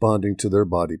responding to their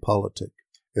body politic.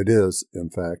 It is, in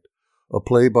fact, a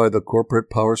play by the corporate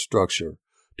power structure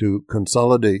to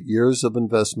consolidate years of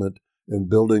investment in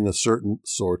building a certain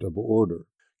sort of order.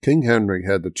 King Henry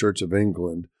had the Church of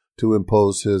England to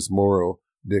impose his moral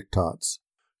diktats.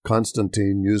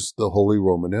 Constantine used the Holy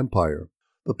Roman Empire.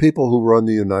 The people who run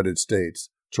the United States,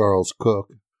 Charles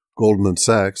Cook, Goldman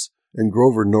Sachs, and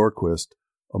Grover Norquist,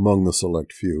 among the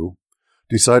select few,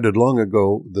 decided long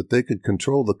ago that they could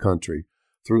control the country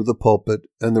through the pulpit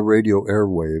and the radio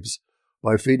airwaves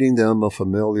by feeding them a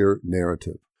familiar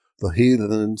narrative. The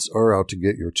heathens are out to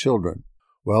get your children.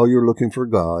 While you're looking for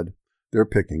God, they're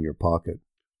picking your pocket.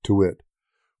 To wit,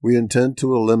 we intend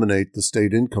to eliminate the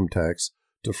state income tax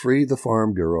to free the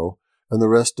Farm Bureau and the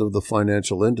rest of the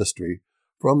financial industry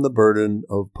from the burden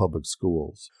of public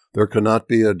schools. There cannot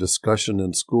be a discussion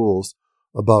in schools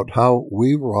about how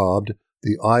we robbed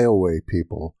the Iowa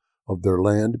people of their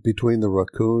land between the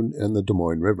Raccoon and the Des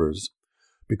Moines rivers,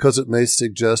 because it may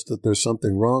suggest that there's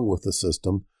something wrong with the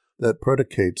system that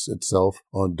predicates itself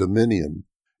on dominion.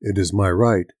 It is my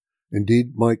right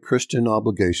indeed my Christian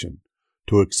obligation,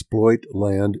 to exploit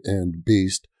land and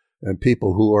beast and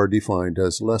people who are defined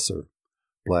as lesser,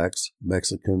 blacks,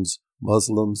 Mexicans,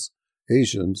 Muslims,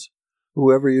 Asians,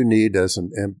 whoever you need as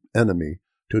an enemy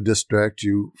to distract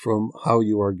you from how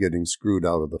you are getting screwed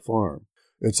out of the farm.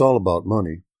 It's all about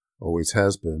money, always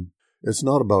has been. It's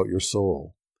not about your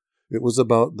soul. It was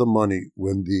about the money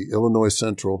when the Illinois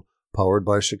Central, powered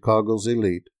by Chicago's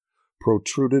elite,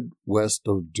 protruded west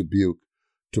of Dubuque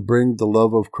to bring the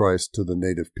love of Christ to the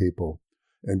native people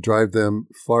and drive them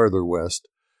farther west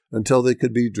until they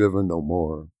could be driven no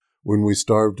more, when we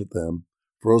starved them,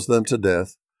 froze them to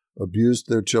death, abused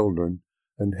their children,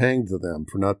 and hanged them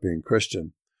for not being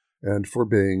Christian and for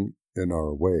being in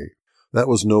our way. That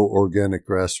was no organic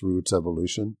grassroots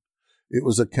evolution. It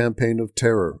was a campaign of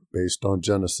terror based on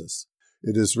Genesis.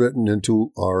 It is written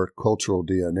into our cultural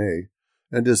DNA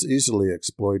and is easily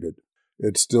exploited.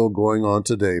 It's still going on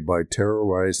today by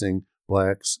terrorizing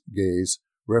blacks, gays,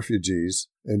 refugees,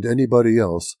 and anybody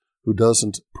else who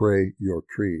doesn't pray your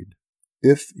creed.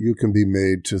 If you can be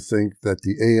made to think that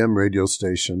the AM radio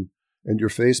station and your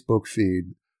Facebook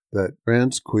feed that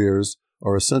trans queers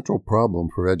are a central problem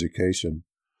for education,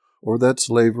 or that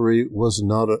slavery was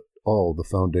not at all the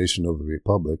foundation of the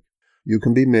Republic, you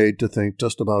can be made to think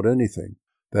just about anything.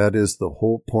 That is the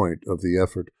whole point of the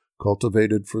effort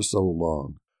cultivated for so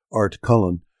long. Art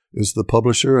Cullen is the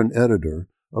publisher and editor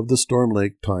of the Storm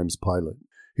Lake Times Pilot.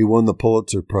 He won the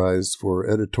Pulitzer Prize for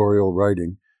editorial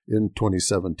writing in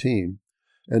 2017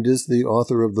 and is the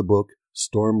author of the book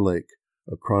Storm Lake,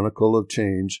 A Chronicle of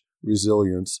Change,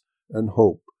 Resilience, and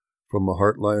Hope from a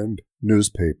Heartland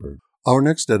newspaper. Our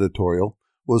next editorial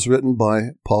was written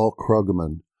by Paul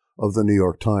Krugman of the New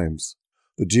York Times.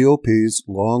 The GOP's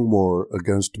long war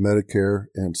against Medicare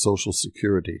and Social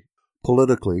Security.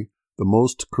 Politically, the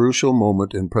most crucial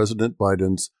moment in President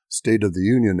Biden's State of the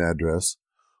Union address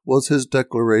was his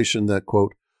declaration that,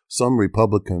 quote, some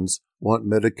Republicans want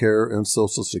Medicare and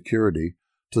Social Security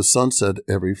to sunset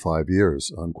every 5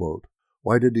 years, unquote.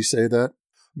 Why did he say that?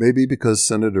 Maybe because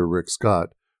Senator Rick Scott,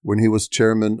 when he was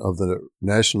chairman of the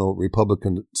National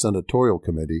Republican Senatorial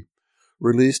Committee,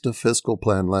 released a fiscal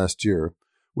plan last year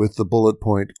with the bullet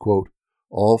point, quote,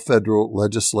 all federal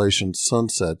legislation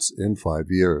sunsets in 5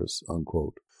 years,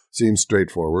 unquote. Seems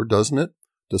straightforward, doesn't it?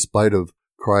 Despite of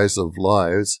cries of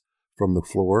lies from the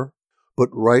floor. But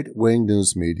right-wing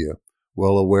news media,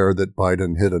 well aware that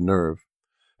Biden hit a nerve,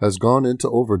 has gone into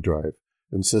overdrive,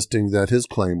 insisting that his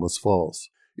claim was false.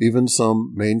 Even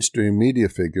some mainstream media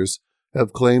figures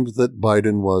have claimed that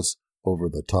Biden was over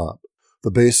the top.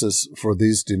 The basis for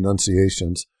these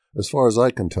denunciations, as far as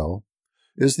I can tell,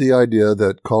 is the idea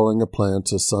that calling a plan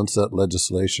to sunset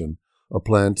legislation a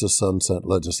plan to sunset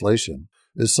legislation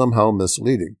is somehow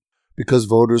misleading, because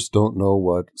voters don't know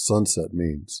what sunset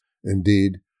means.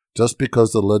 Indeed, just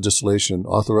because the legislation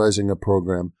authorizing a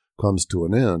program comes to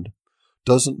an end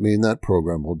doesn't mean that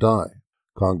program will die.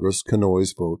 Congress can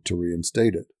always vote to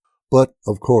reinstate it. But,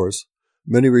 of course,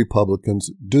 many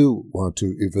Republicans do want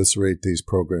to eviscerate these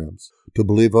programs. To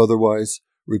believe otherwise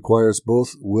requires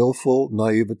both willful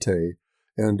naivete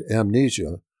and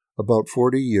amnesia about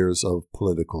 40 years of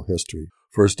political history.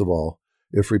 First of all,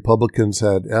 if Republicans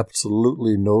had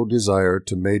absolutely no desire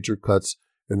to major cuts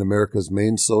in America's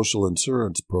main social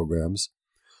insurance programs,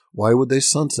 why would they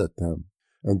sunset them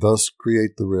and thus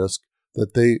create the risk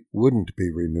that they wouldn't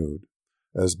be renewed?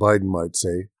 As Biden might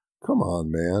say, come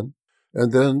on, man.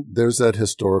 And then there's that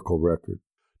historical record.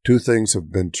 Two things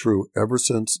have been true ever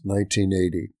since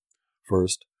 1980.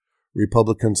 First,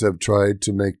 Republicans have tried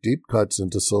to make deep cuts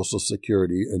into Social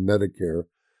Security and Medicare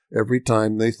every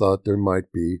time they thought there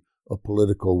might be a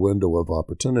political window of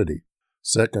opportunity.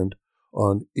 Second,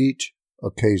 on each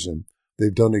occasion,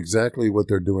 they've done exactly what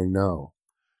they're doing now,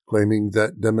 claiming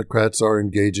that Democrats are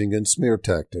engaging in smear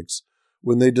tactics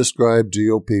when they describe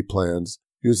GOP plans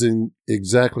using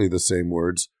exactly the same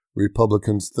words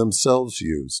Republicans themselves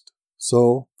used.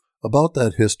 So, about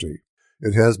that history,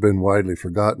 it has been widely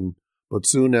forgotten, but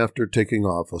soon after taking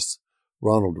office,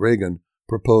 Ronald Reagan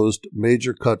proposed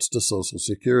major cuts to Social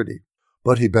Security,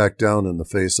 but he backed down in the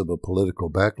face of a political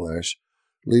backlash,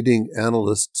 leading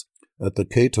analysts at the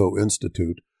Cato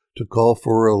Institute to call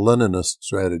for a Leninist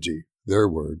strategy, their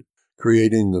word,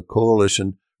 creating a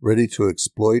coalition ready to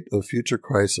exploit a future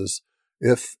crisis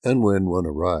if and when one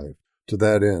arrived. To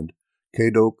that end,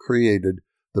 Cato created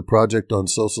the Project on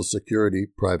Social Security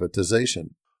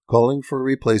Privatization, calling for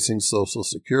replacing Social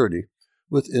Security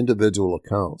with individual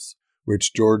accounts,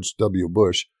 which George W.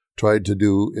 Bush tried to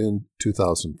do in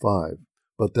 2005.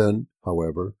 But then,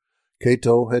 however,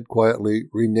 Cato had quietly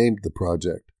renamed the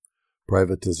project.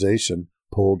 Privatization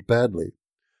polled badly,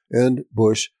 and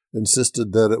Bush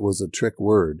insisted that it was a trick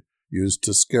word used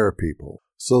to scare people.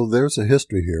 So there's a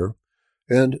history here,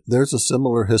 and there's a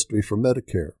similar history for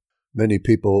Medicare. Many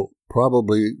people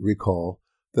probably recall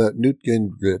that Newt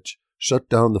Gingrich shut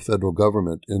down the federal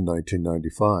government in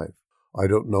 1995. I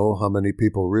don't know how many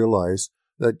people realize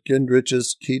that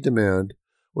Gingrich's key demand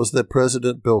was that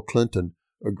President Bill Clinton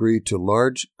agree to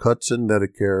large cuts in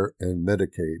Medicare and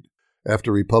Medicaid.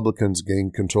 After Republicans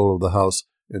gained control of the House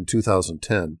in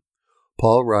 2010,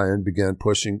 Paul Ryan began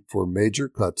pushing for major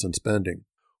cuts in spending.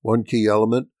 One key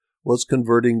element was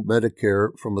converting Medicare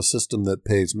from a system that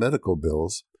pays medical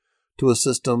bills to a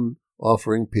system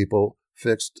offering people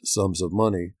fixed sums of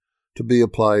money to be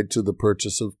applied to the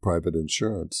purchase of private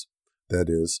insurance, that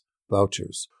is,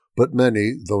 vouchers. But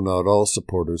many, though not all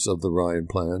supporters of the Ryan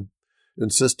plan,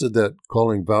 insisted that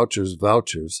calling vouchers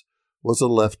vouchers was a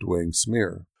left-wing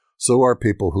smear. So are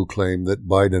people who claim that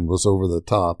Biden was over the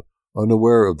top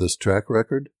unaware of this track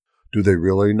record? Do they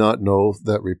really not know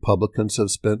that Republicans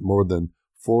have spent more than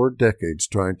 4 decades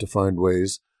trying to find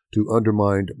ways to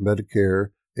undermine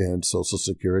Medicare and Social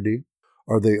Security?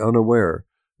 Are they unaware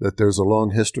that there's a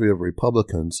long history of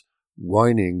Republicans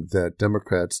whining that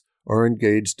Democrats are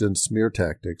engaged in smear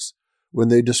tactics when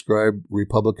they describe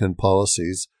Republican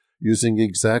policies using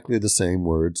exactly the same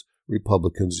words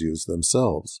Republicans use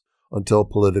themselves, until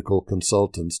political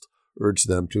consultants urge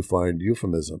them to find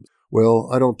euphemisms? Well,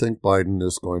 I don't think Biden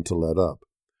is going to let up.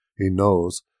 He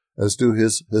knows, as do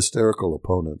his hysterical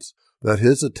opponents, that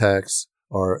his attacks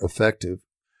are effective,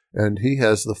 and he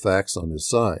has the facts on his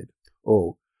side.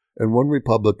 Oh, and one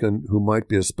Republican who might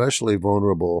be especially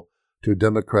vulnerable to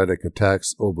Democratic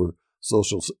attacks over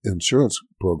social insurance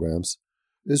programs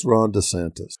is Ron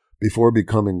DeSantis. Before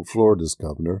becoming Florida's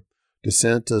governor,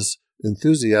 DeSantis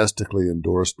enthusiastically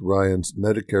endorsed Ryan's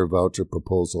Medicare voucher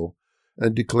proposal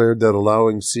and declared that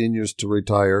allowing seniors to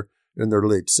retire in their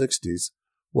late 60s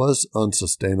was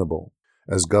unsustainable.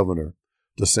 As governor,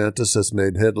 DeSantis has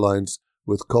made headlines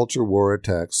with culture war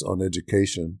attacks on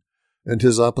education and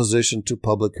his opposition to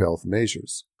public health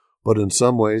measures. But in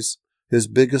some ways, his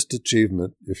biggest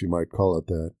achievement, if you might call it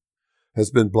that, has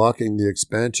been blocking the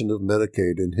expansion of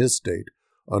Medicaid in his state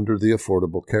under the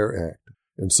Affordable Care Act.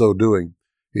 In so doing,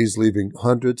 he's leaving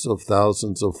hundreds of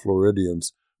thousands of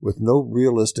Floridians with no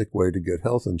realistic way to get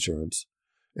health insurance,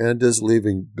 and is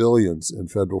leaving billions in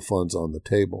federal funds on the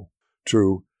table.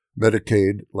 True,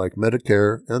 Medicaid, like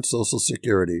Medicare and Social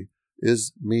Security,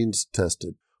 is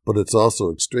means-tested, but it's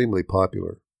also extremely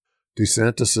popular.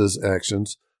 DeSantis's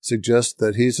actions suggest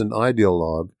that he's an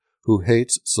ideologue who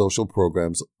hates social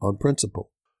programs on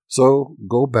principle. So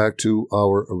go back to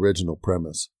our original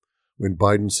premise. When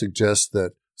Biden suggests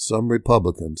that some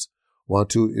Republicans want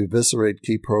to eviscerate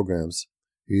key programs,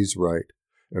 he's right.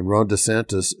 And Ron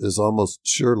DeSantis is almost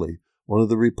surely one of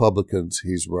the Republicans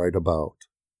he's right about.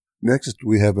 Next,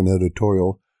 we have an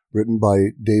editorial written by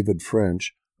David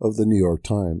French of the New York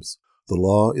Times. The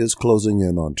law is closing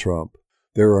in on Trump.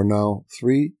 There are now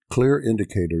 3 clear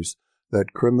indicators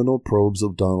that criminal probes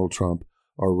of Donald Trump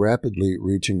are rapidly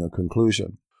reaching a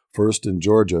conclusion. First, in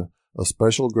Georgia, a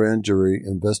special grand jury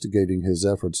investigating his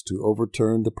efforts to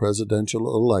overturn the presidential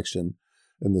election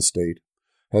in the state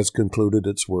has concluded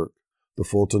its work. The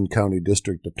Fulton County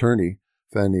District Attorney,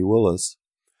 Fani Willis,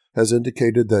 has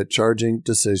indicated that charging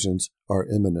decisions are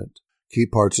imminent. Key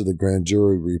parts of the grand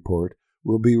jury report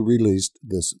will be released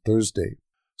this Thursday.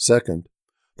 Second,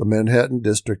 the Manhattan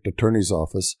District Attorney's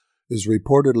Office is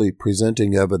reportedly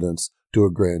presenting evidence to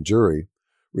a grand jury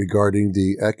regarding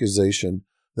the accusation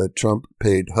that Trump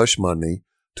paid hush money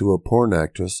to a porn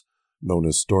actress known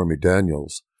as Stormy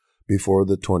Daniels before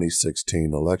the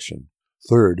 2016 election.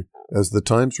 Third, as the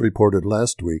Times reported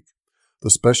last week,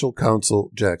 the special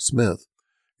counsel Jack Smith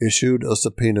issued a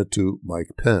subpoena to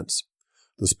Mike Pence.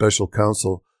 The special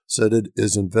counsel said it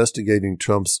is investigating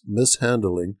Trump's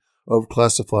mishandling of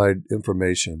classified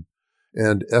information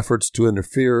and efforts to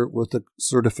interfere with the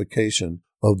certification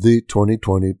of the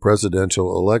 2020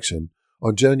 presidential election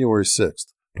on January 6,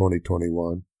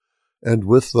 2021, and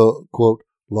with the, quote,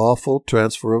 lawful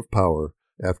transfer of power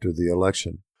after the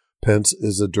election. Pence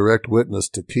is a direct witness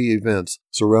to key events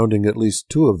surrounding at least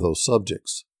 2 of those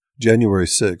subjects, January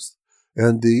 6th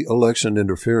and the election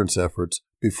interference efforts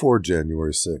before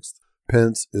January 6th.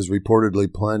 Pence is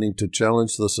reportedly planning to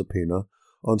challenge the subpoena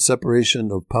on separation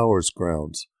of powers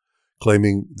grounds,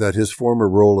 claiming that his former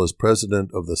role as president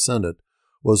of the Senate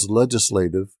was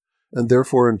legislative and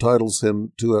therefore entitles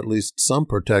him to at least some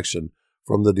protection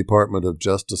from the Department of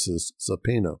Justice's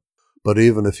subpoena. But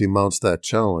even if he mounts that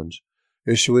challenge,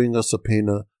 issuing a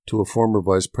subpoena to a former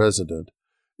vice president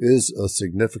is a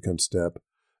significant step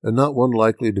and not one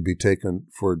likely to be taken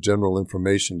for general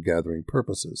information gathering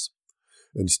purposes.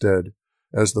 Instead,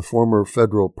 as the former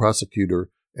federal prosecutor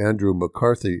Andrew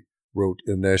McCarthy wrote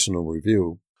in National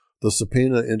Review, the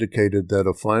subpoena indicated that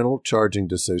a final charging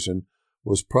decision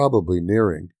was probably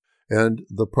nearing, and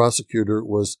the prosecutor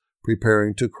was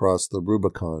preparing to cross the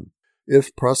Rubicon.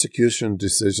 If prosecution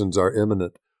decisions are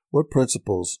imminent, what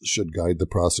principles should guide the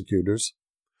prosecutors?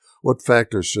 What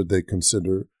factors should they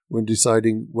consider when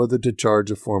deciding whether to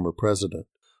charge a former president?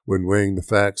 When weighing the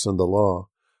facts and the law,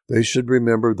 they should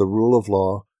remember the rule of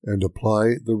law and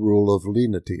apply the rule of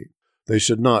lenity. They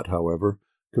should not, however,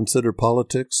 consider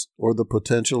politics or the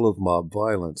potential of mob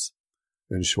violence.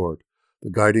 In short,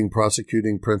 the guiding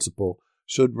prosecuting principle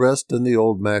should rest in the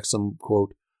old maxim,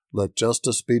 quote, "Let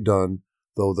justice be done,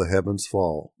 though the heavens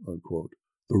fall," unquote.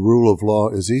 The rule of law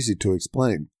is easy to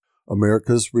explain.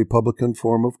 America's Republican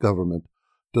form of government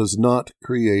does not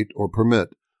create or permit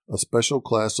a special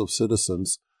class of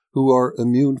citizens who are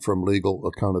immune from legal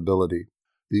accountability.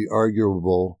 The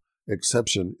arguable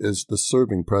exception is the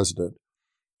serving president.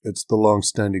 It's the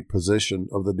long-standing position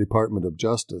of the Department of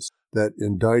Justice that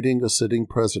indicting a sitting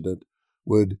president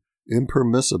would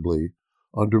impermissibly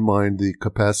undermine the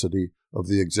capacity of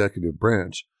the executive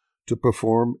branch to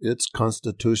perform its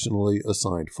constitutionally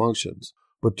assigned functions.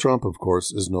 But Trump, of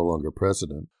course, is no longer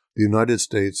president. The United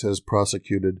States has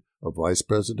prosecuted a vice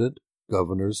president,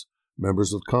 governors,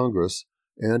 members of Congress,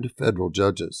 and federal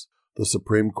judges. The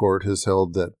Supreme Court has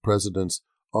held that presidents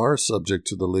are subject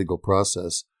to the legal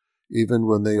process even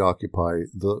when they occupy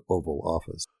the Oval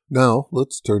Office. Now,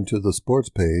 let's turn to the sports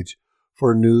page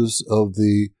for news of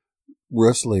the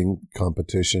wrestling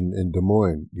competition in Des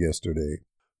Moines yesterday.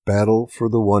 Battle for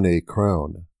the 1A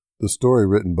crown. The story,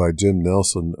 written by Jim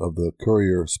Nelson of the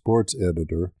Courier sports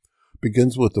editor,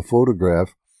 begins with a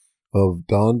photograph of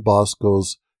Don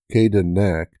Bosco's Caden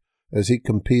Knack as he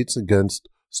competes against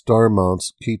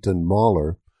Starmount's Keaton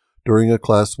Mahler during a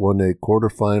Class 1A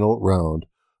quarterfinal round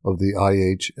of the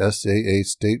IHSAA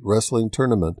State Wrestling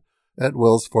Tournament at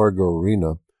Wells Fargo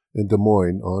Arena in Des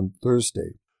Moines on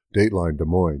Thursday. Dateline Des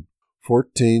Moines.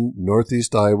 14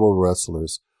 Northeast Iowa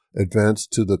wrestlers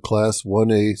advanced to the Class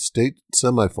 1A state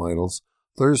semifinals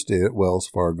Thursday at Wells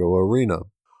Fargo Arena.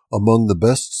 Among the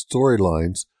best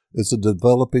storylines is a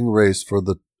developing race for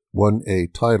the 1A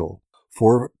title.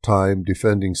 Four-time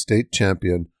defending state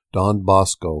champion Don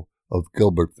Bosco of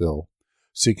Gilbertville,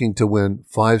 seeking to win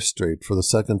 5 straight for the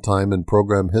second time in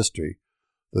program history.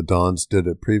 The Dons did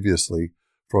it previously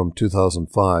from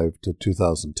 2005 to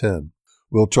 2010.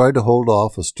 Will try to hold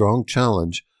off a strong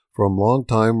challenge from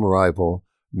longtime rival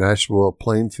Nashua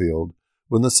Plainfield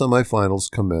when the semifinals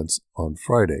commence on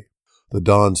Friday. The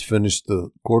Dons finished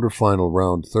the quarterfinal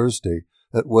round Thursday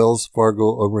at Wells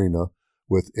Fargo Arena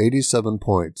with 87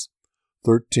 points,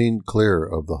 13 clear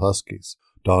of the Huskies.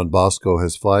 Don Bosco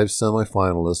has 5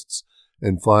 semifinalists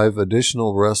and 5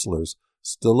 additional wrestlers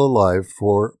still alive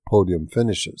for podium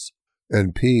finishes.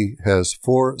 NP has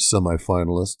 4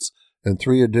 semifinalists and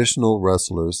 3 additional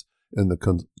wrestlers in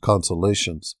the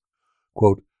consolations.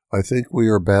 Quote, "I think we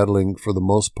are battling for the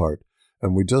most part,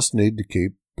 and we just need to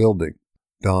keep building,"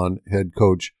 Don head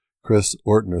coach Chris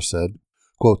Ortner said.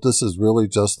 Quote, "This is really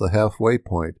just the halfway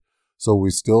point, so we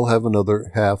still have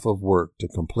another half of work to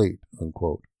complete,"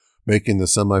 unquote. Making the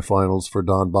semifinals for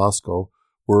Don Bosco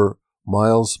were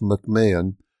Miles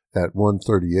McMahon at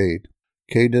 138,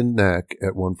 Caden Knack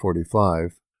at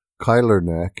 145, Kyler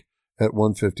Knack at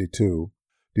 152,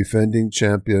 defending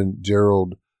champion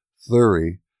Gerald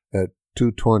Thury at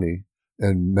 220,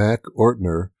 and Mac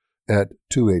Ortner at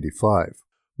 285.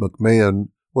 McMahon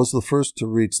was the first to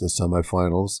reach the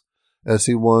semifinals as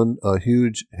he won a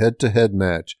huge head-to-head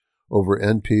match over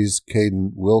NP's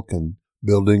Caden Wilkin,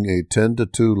 building a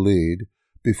 10-2 lead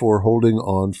before holding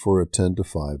on for a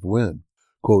 10-5 win.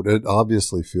 Quote, "It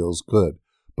obviously feels good,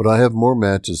 but I have more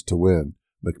matches to win,"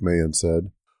 McMahon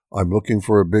said. "I'm looking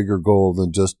for a bigger goal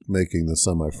than just making the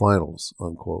semifinals,"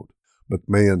 unquote.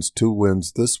 McMahon's 2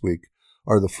 wins this week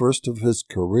are the first of his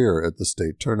career at the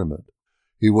state tournament.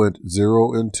 He went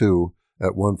 0-2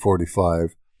 at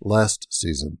 145 last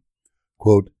season.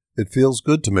 Quote, "It feels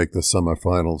good to make the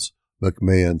semifinals,"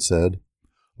 McMahon said.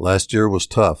 "Last year was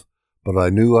tough, but I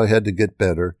knew I had to get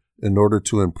better in order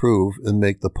to improve and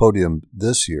make the podium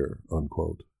this year,"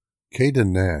 unquote.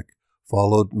 Caden Knack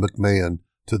followed McMahon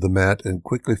to the mat and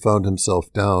quickly found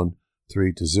himself down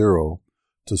 3-0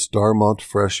 to Starmount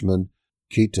freshman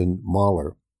Keaton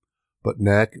Mahler. But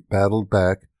Knack battled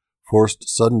back, forced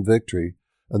sudden victory,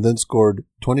 and then scored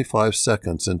 25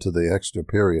 seconds into the extra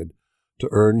period to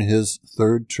earn his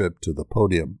 3rd trip to the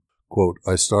podium. Quote,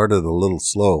 "I started a little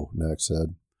slow," Knack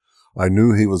said. "I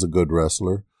knew he was a good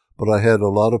wrestler, but I had a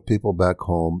lot of people back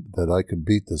home that I could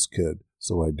beat this kid,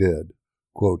 so I did.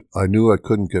 Quote, I knew I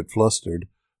couldn't get flustered,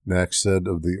 Nack said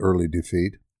of the early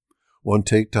defeat. One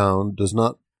takedown does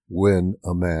not win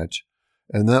a match,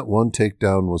 and that one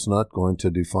takedown was not going to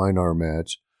define our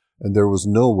match, and there was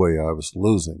no way I was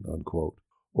losing, unquote.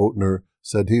 Ortner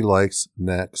said he likes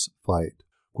Nack's fight.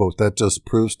 Quote, that just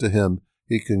proves to him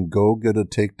he can go get a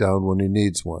takedown when he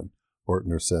needs one,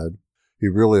 Ortner said. He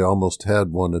really almost had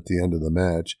one at the end of the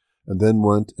match, and then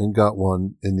went and got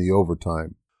one in the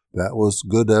overtime. That was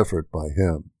good effort by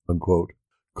him, unquote.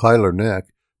 Kyler Nack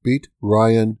beat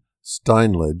Ryan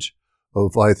Steinledge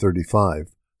of I-35,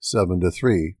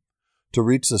 7-3, to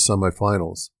reach the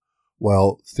semifinals,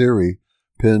 while Theory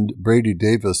pinned Brady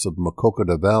Davis of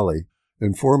Maquoketa Valley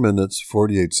in 4 minutes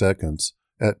 48 seconds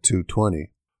at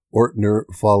 2:20. Ortner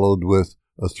followed with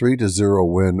a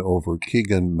 3-0 win over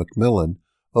Keegan McMillan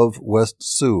of West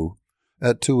Sioux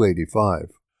at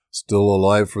 2:85. Still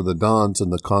alive for the Dons in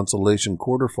the consolation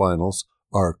quarterfinals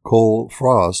are Cole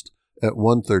Frost at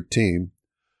 113,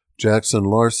 Jackson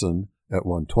Larson at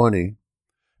 120,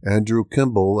 Andrew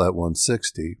Kimball at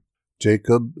 160,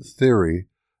 Jacob Theory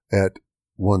at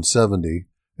 170,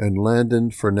 and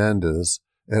Landon Fernandez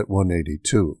at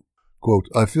 182. Quote,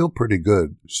 I feel pretty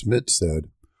good, Schmidt said.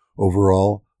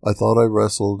 Overall, I thought I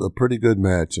wrestled a pretty good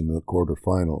match in the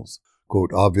quarterfinals.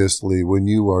 Quote, obviously, when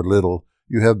you are little,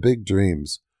 you have big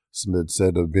dreams, Schmidt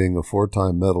said of being a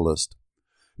 4-time medalist.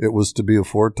 It was to be a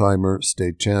 4-timer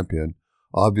state champion.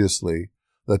 Obviously,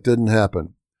 that didn't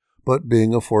happen, but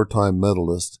being a 4-time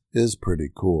medalist is pretty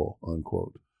cool,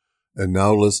 unquote. And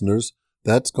now, listeners,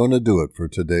 that's going to do it for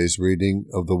today's reading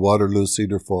of the Waterloo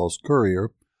Cedar Falls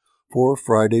Courier for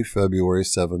Friday, February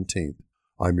 17th.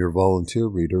 I'm your volunteer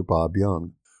reader, Bob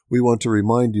Young. We want to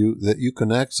remind you that you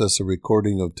can access a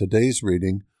recording of today's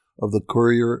reading of the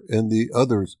Courier and the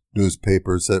other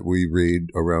newspapers that we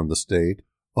read around the state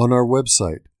on our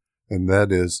website, and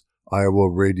that is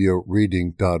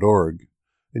iowaradioreading.org.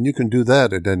 And you can do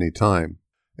that at any time.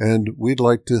 And we'd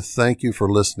like to thank you for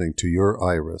listening to your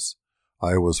IRIS,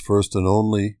 Iowa's first and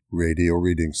only radio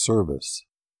reading service.